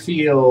kind of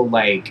feel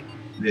like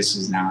this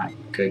is not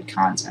good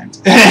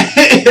content.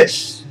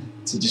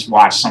 To just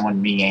watch someone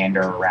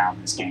meander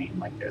around this game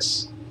like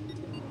this.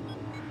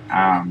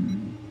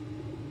 And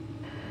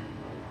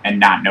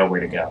not know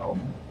where to go.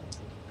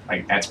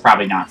 Like, that's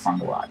probably not fun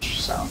to watch,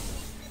 so.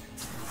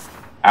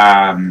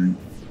 And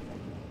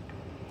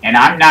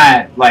I'm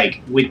not,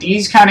 like, with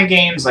these kind of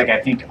games, like, I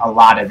think a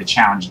lot of the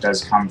challenge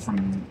does come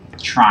from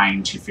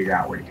trying to figure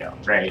out where to go,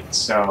 right?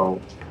 So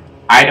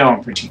I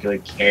don't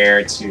particularly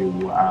care to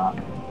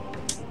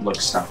look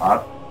stuff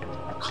up.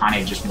 I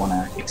kind of just want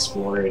to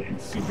explore it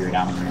and figure it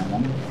out on my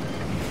own.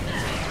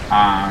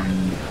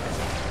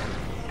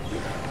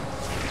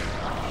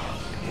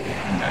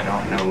 And I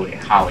don't know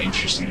how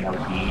interesting that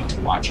would be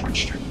to watch on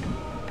stream.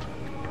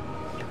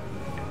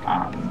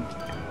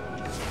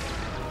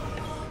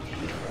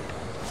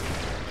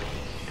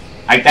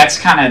 Like, that's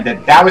kind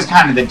of that was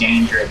kind of the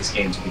danger of this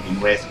game to begin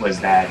with, was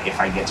that if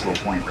I get to a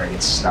point where I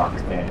get stuck,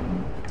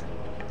 then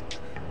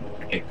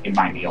it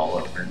might be all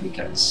over,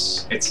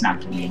 because it's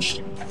not going to be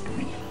interesting enough for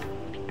me.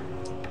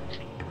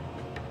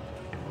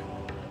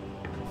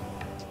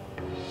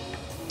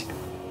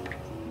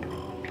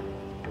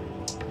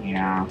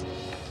 Yeah.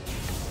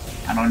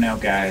 I don't know,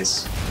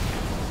 guys.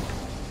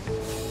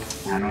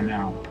 I don't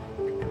know.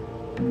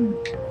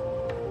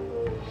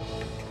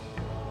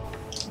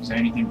 Is there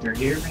anything through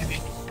here, maybe?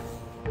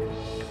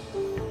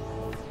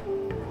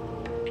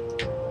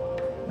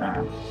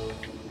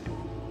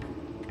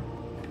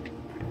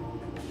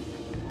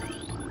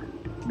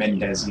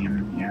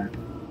 Bendezium, yeah.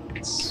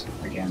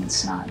 Again,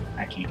 it's not.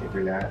 I can't get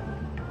through that.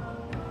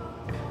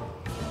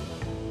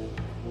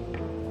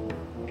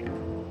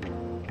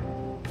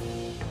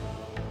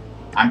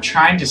 I'm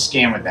trying to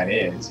scan what that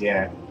is,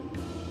 yeah.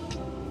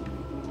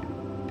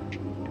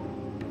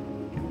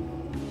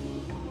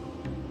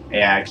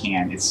 Yeah, I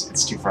can't.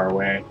 It's too far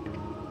away.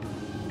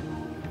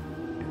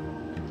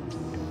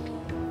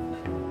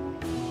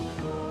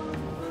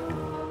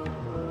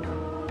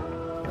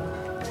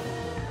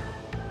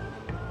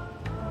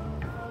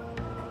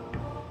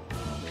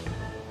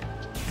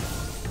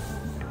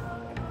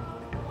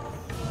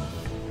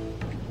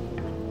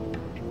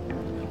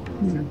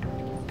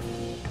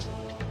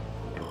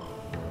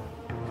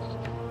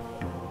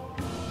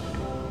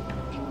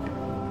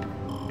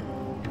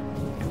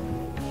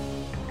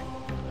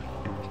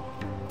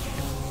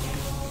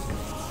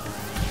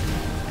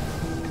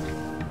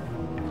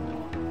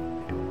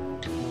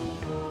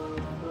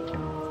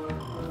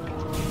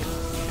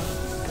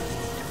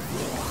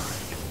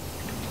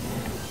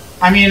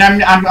 I mean,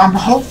 I'm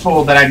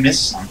hopeful that I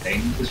missed something,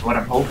 is what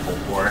I'm hopeful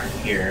for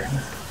here.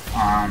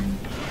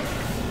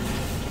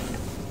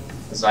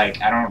 It's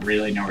like, I don't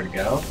really know where to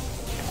go.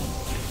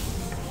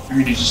 I'm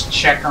gonna just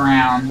check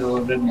around a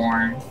little bit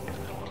more,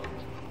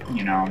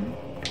 you know.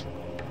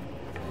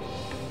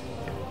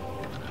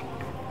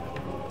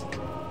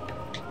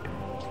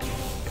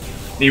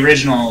 The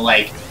original,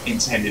 like,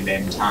 intended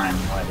end time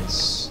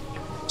was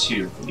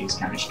 2 for these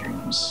kind of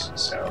streams,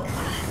 so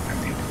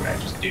I mean, what I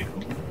just do.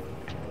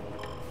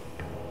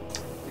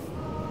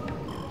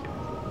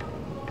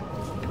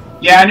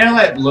 Yeah, I know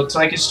that looked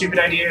like a stupid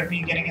idea of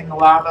me getting in the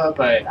lava,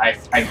 but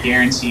I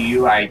guarantee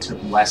you I took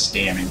less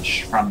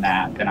damage from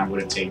that than I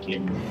would have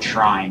taken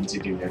trying to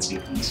do that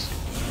sequence.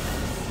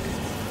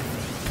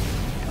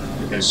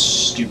 With those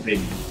stupid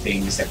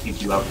things that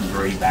pick you up and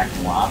throw you back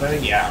in lava,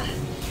 yeah.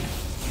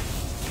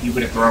 You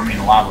would have thrown me in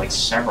the lava like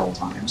several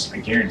times, I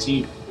guarantee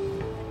you.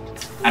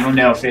 I don't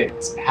know if it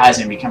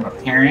hasn't become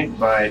apparent,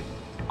 but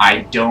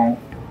I'm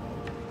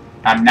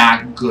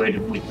not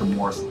good with the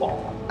morph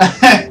ball.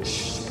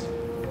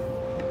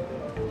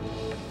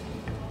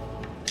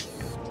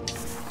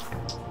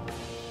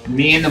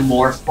 Me and the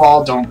morph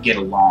ball don't get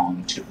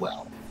along too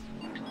well.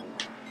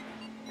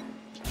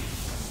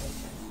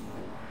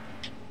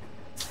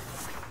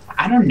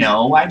 I don't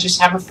know, I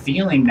just have a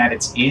feeling that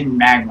it's in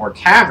Magmore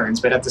Caverns,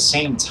 but at the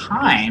same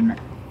time,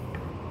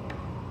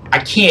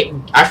 I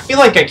feel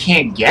like I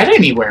can't get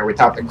anywhere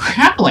without the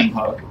grappling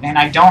hook, and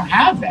I don't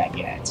have that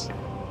yet.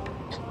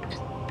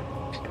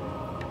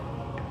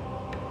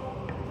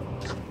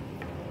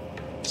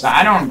 So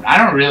I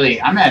don't really,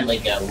 I'm at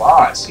like a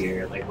loss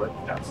here, like what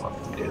the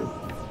fuck to do.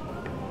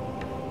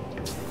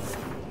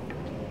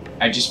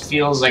 It just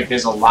feels like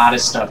there's a lot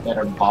of stuff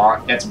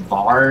that's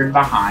barred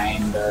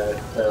behind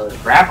the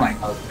grappling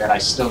hook that I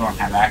still don't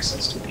have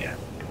access to yet.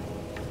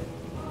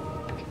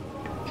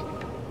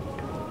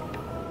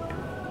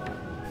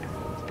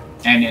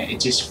 And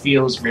it just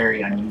feels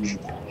very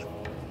unusual.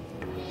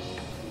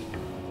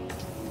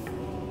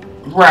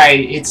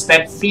 Right, it's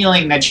that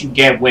feeling that you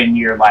get when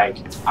you're like,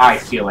 I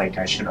feel like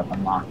I should have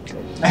unlocked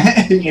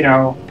it. You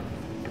know?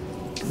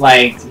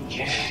 Like,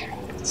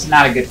 it's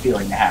not a good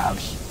feeling to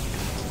have.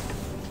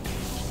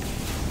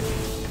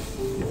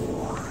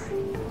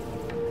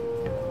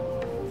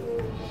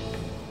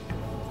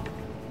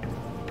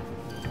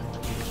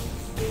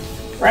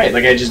 Right,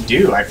 like I just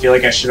do. I feel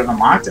like I should have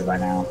unlocked it by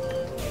now.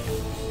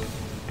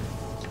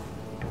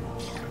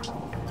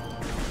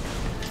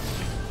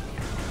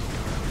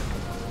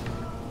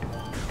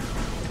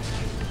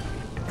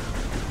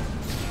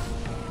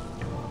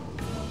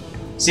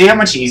 See how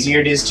much easier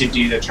it is to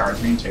do the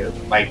charge beam too?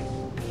 Like,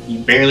 you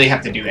barely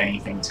have to do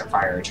anything to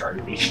fire a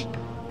charge beam.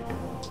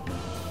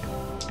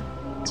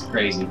 It's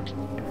crazy.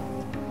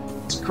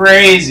 It's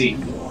crazy!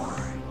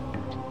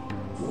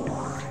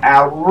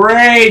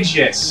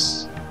 Outrageous!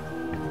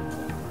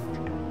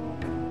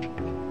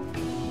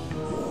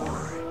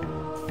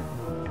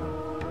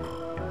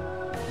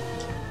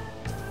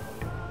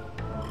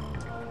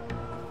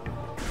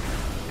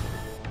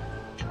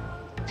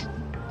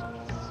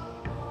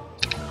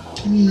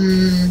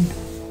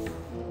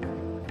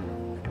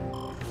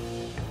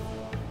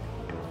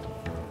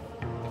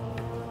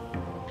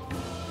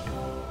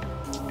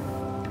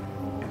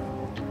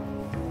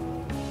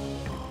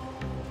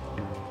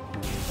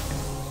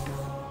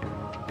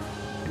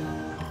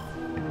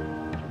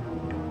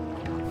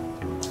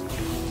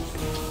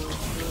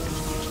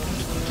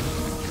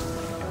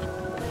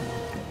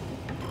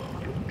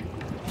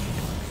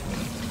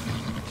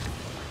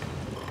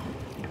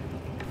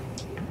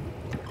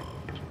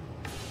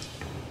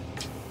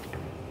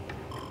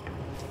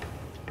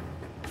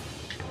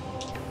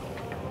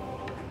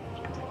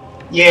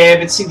 Yeah,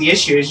 but see, the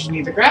issue is you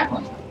need the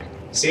grappling hook.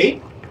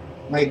 See?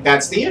 Like,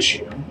 that's the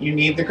issue. You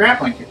need the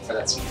grappling hook for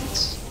that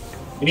sequence.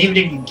 And even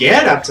if you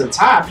get up to the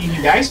top, you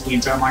need the ice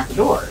beam to unlock the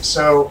door.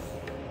 So,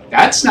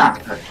 that's not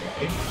the correct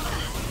way.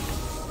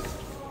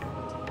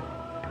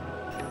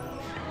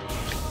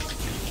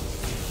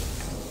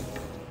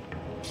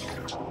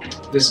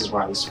 This is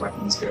why this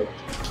weapon's good.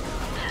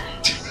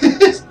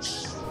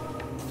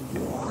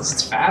 Because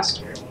it's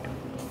faster.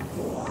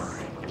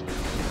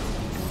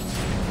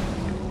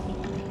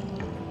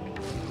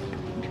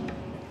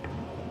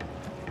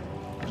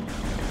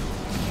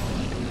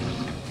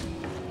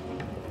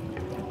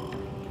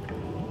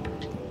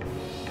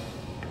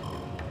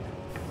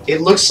 It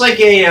looks like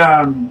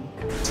a,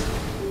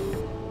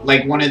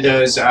 like one of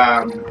those,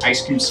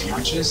 ice cream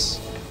sandwiches.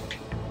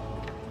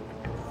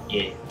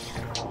 Yeah.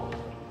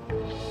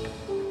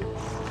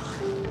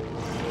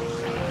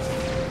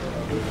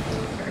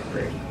 Okay,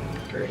 great.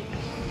 Great.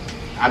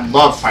 I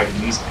love fighting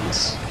these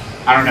guys.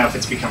 I don't know if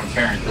it's become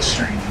apparent this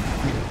stream.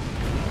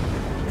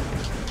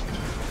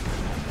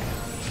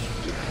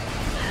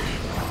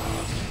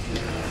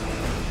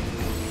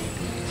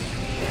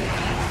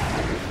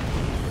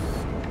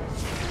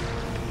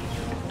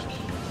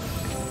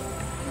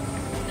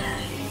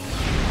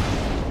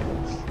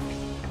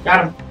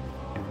 Got him.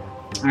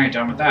 Alright,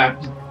 done with that.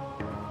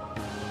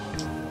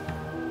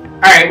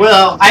 Alright,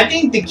 well, I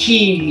think the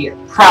key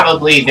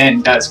probably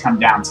then does come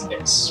down to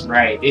this,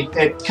 right?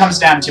 It comes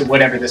down to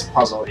whatever this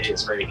puzzle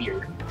is right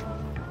here.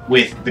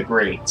 With the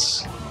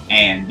grates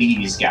and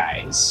these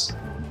guys.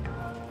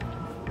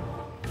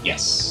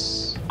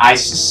 Yes. I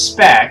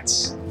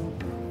suspect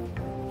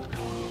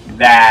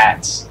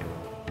that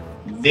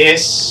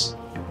this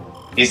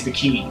is the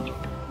key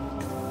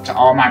to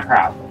all my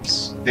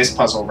problems. This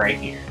puzzle right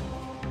here.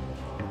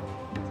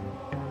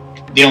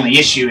 The only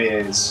issue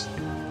is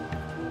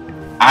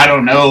I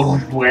don't know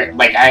where,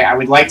 like, I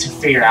would like to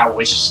figure out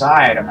which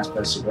side am I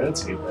supposed to go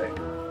to,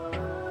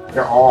 but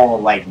they're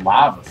all, like,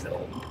 lava-filled.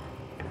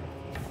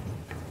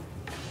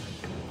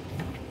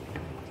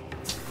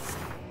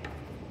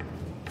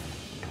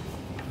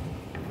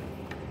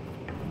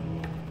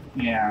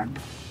 Yeah.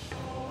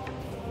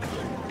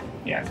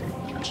 Yeah,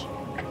 pretty much.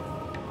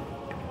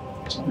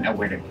 I don't know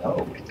where to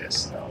go with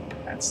this, though.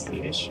 That's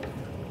the issue.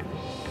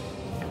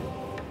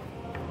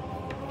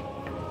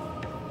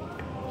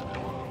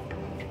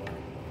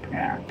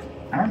 Yeah.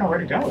 I don't know where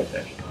to go with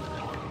it.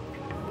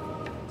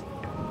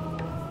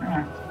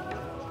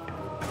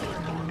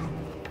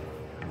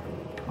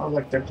 Oh,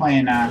 look, they're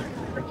playing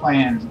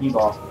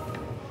b-ball.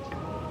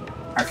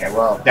 Okay,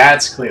 well,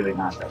 that's clearly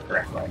not the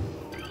correct way.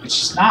 It's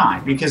just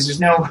not, because there's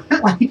no,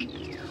 like...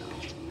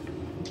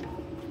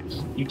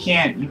 You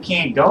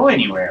can't go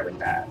anywhere with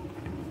that.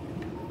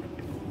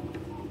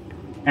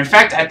 In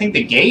fact, I think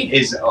the gate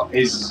is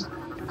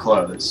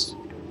closed.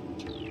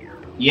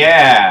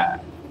 Yeah.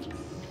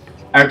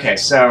 Okay,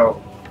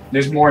 so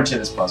there's more to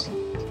this puzzle.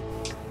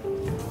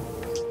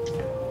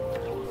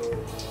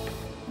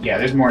 Yeah,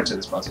 there's more to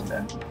this puzzle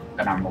than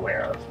I'm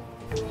aware of.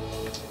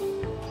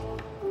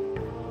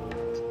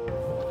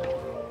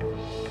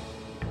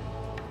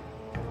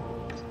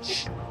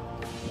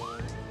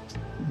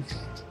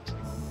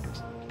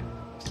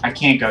 I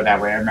can't go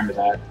that way, I remember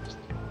that.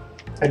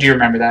 I do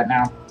remember that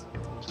now.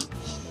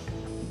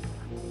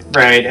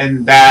 Right,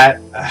 and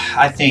that,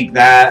 I think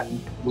that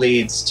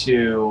leads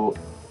to...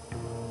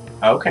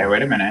 Okay,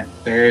 wait a minute.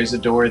 There's a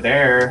door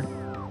there.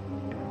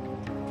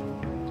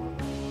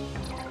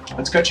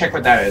 Let's go check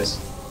what that is.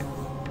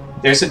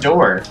 There's a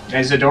door.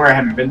 There's a door I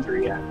haven't been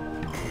through yet.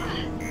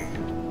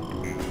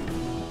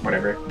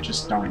 Whatever,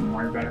 just don't even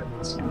worry about it.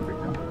 It's not a big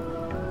deal.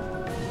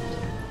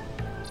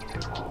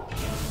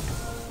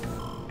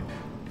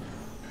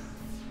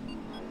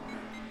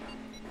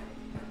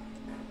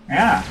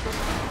 Yeah,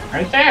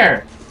 right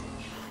there.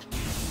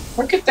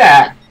 Look at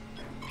that.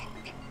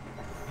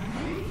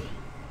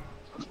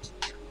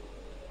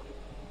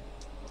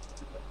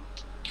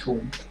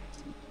 Cool.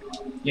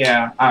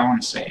 Yeah, I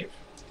want to save.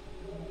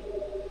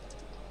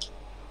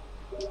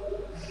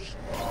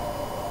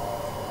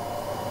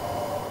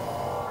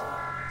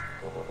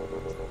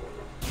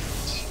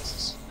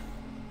 Jesus.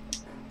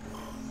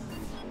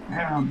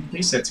 At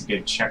least that's a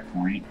good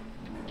checkpoint.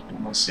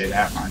 I will say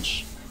that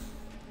much.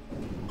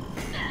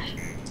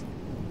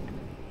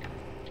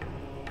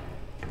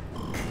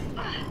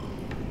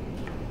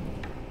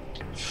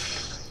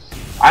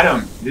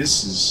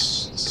 This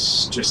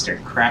is just a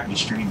crappy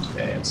stream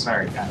today. I'm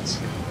sorry, guys.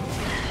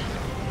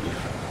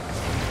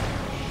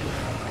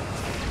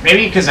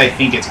 Maybe because I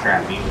think it's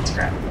crappy, it's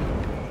crappy.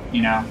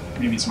 You know?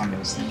 Maybe it's one of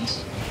those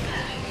things.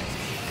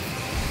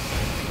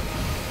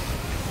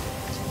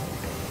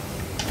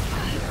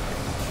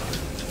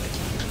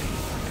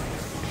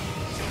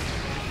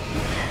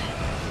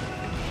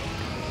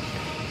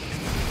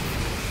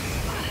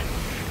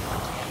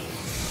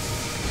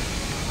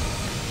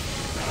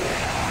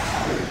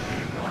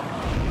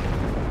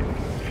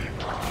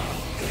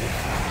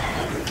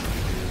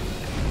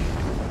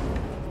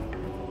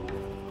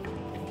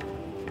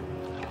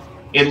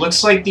 It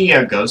looks like the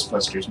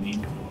Ghostbusters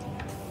meme.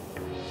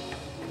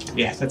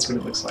 Yeah, that's what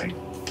it looks like.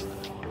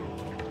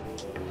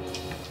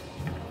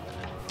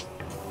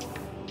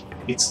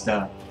 It's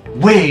the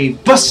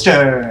Wave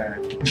Buster!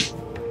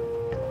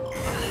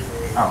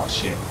 Oh,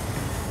 shit.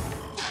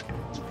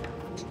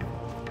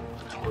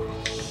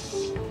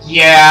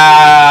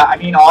 Yeah, I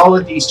mean, all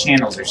of these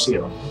channels are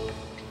sealed.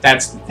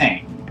 That's the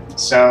thing.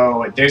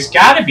 So, there's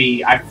gotta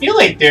be... I feel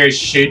like there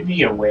should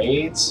be a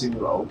way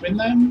to open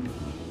them.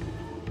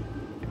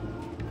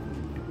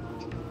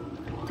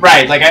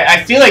 Right, like,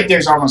 I feel like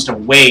there's almost a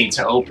way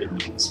to open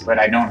these, but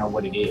I don't know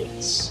what it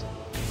is.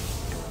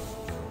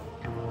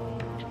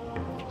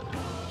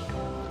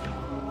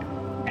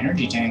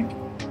 Energy tank.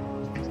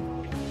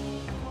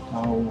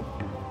 Oh.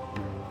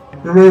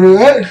 Remember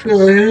that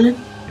shit?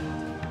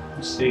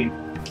 Let's see.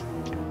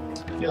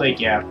 I feel like,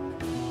 yeah.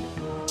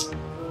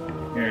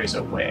 There's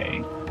a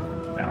way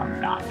that I'm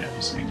not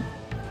noticing.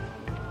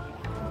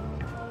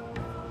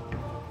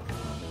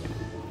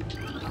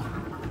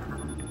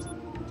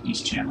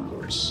 These channel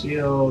doors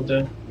sealed.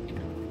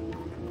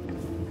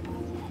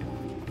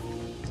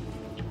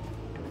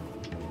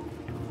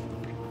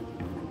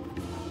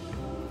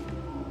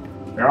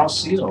 They're all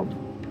sealed.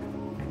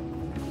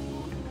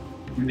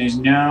 And there's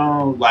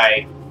no,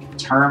 like,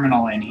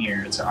 terminal in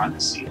here to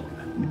unseal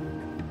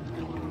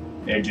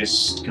them. They're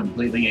just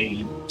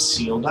completely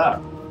sealed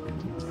up.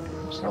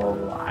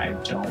 So I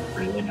don't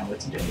really know what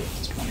to do at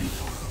this point.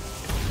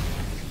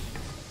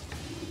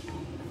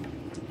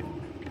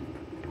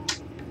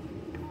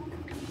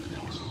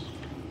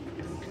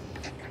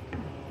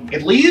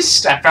 At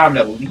least I found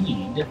a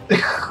lead.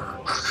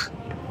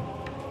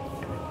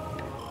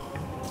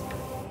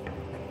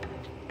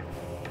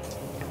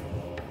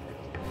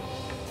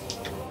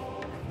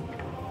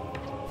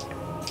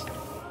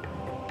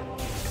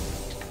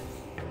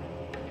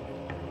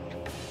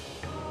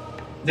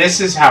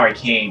 This is how I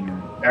came,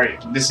 or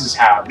this is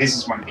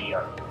one of the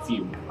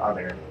few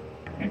other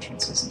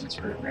entrances in this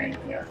room, right?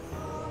 Yeah.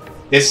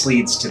 This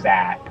leads to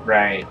that,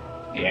 right?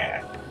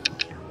 Yeah.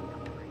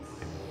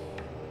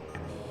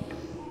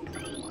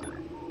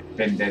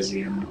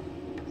 Bendezium.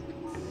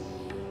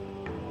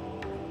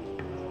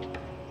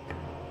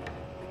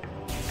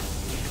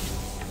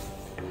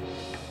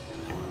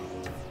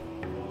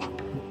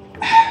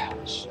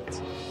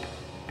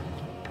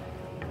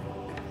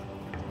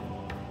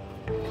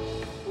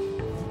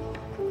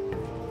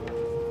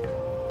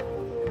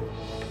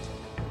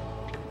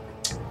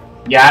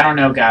 Yeah, I don't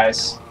know,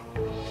 guys.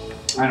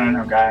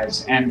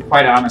 And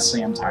quite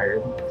honestly, I'm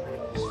tired.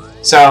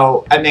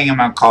 So, I think I'm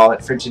gonna call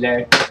it for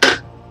today.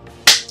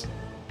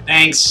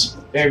 Thanks,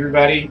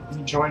 everybody,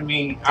 who joined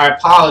me. I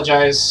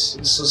apologize.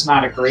 This was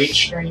not a great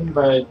stream,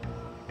 but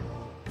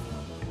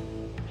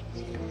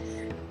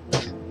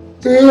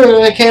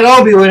they can't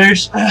all be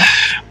winners.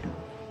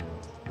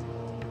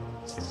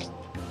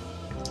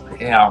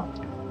 Yeah.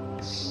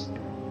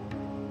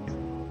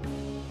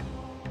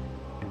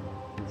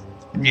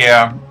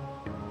 Yeah.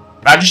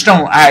 I just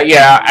don't,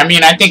 yeah, I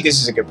mean, I think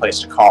this is a good place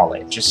to call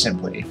it, just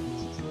simply.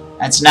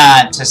 That's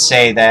not to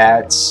say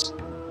that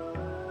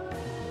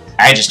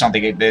I just don't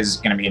think there's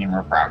going to be any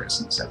more progress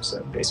in this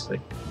episode, basically.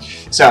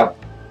 So,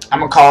 I'm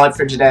going to call it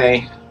for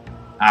today.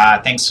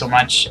 Thanks so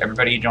much,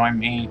 everybody who joined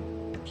me.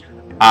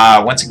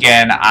 Once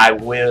again, I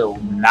will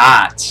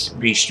not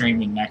be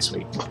streaming next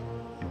week. I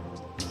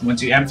want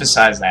to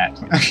emphasize that.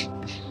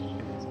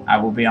 I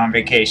will be on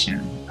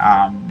vacation.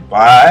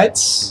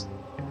 But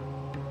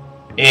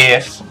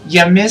if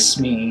you miss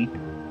me,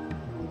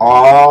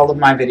 all of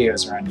my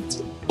videos are on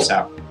YouTube.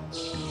 So,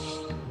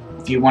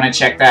 if you want to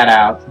check that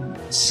out,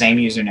 same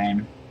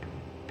username.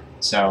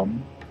 So,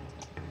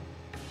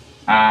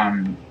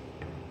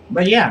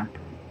 but yeah.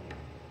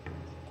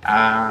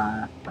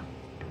 I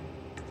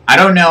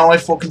don't know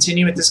if we'll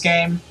continue with this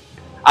game.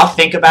 I'll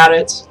think about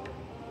it.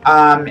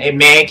 It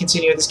may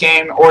continue with this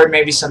game, or it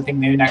may be something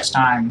new next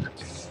time.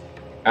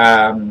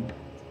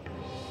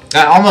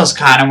 I almost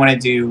kind of want to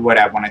do what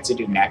I wanted to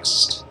do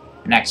next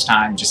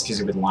time, just because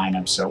it would line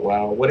up so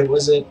well. What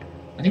was it?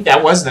 I think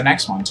that was the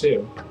next one,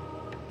 too.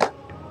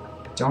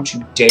 Don't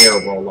you dare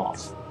roll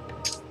off.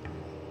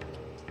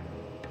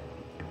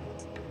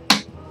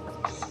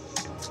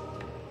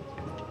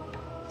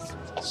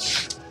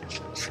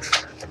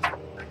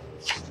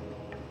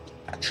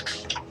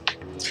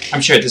 I'm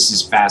sure this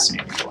is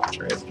fascinating to watch,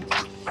 right?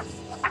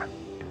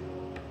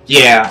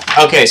 Yeah,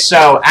 okay,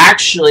 so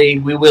actually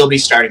we will be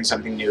starting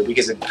something new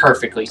because it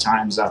perfectly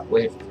times up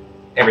with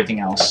everything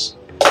else.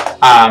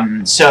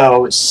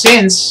 So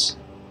since,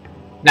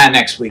 not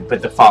next week,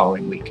 but the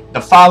following week.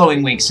 The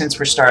following week, since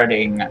we're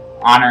starting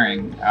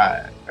honoring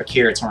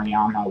Akira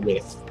Toriyama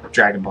with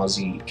Dragon Ball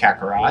Z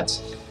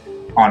Kakarot,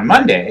 on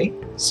Monday,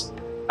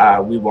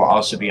 we will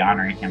also be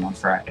honoring him on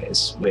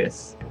Fridays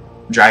with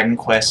Dragon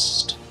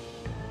Quest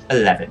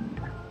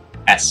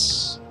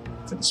 11S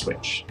for the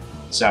Switch.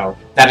 So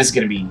that is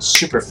going to be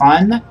super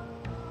fun.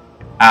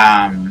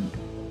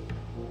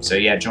 So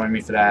yeah, join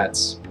me for that.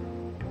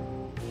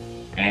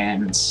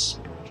 And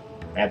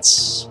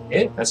that's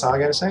it. That's all I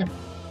got to say.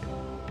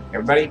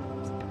 Everybody,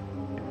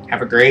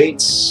 have a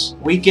great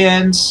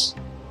weekend,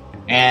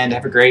 and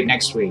have a great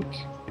next week.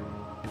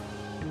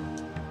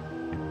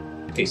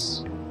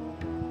 Peace.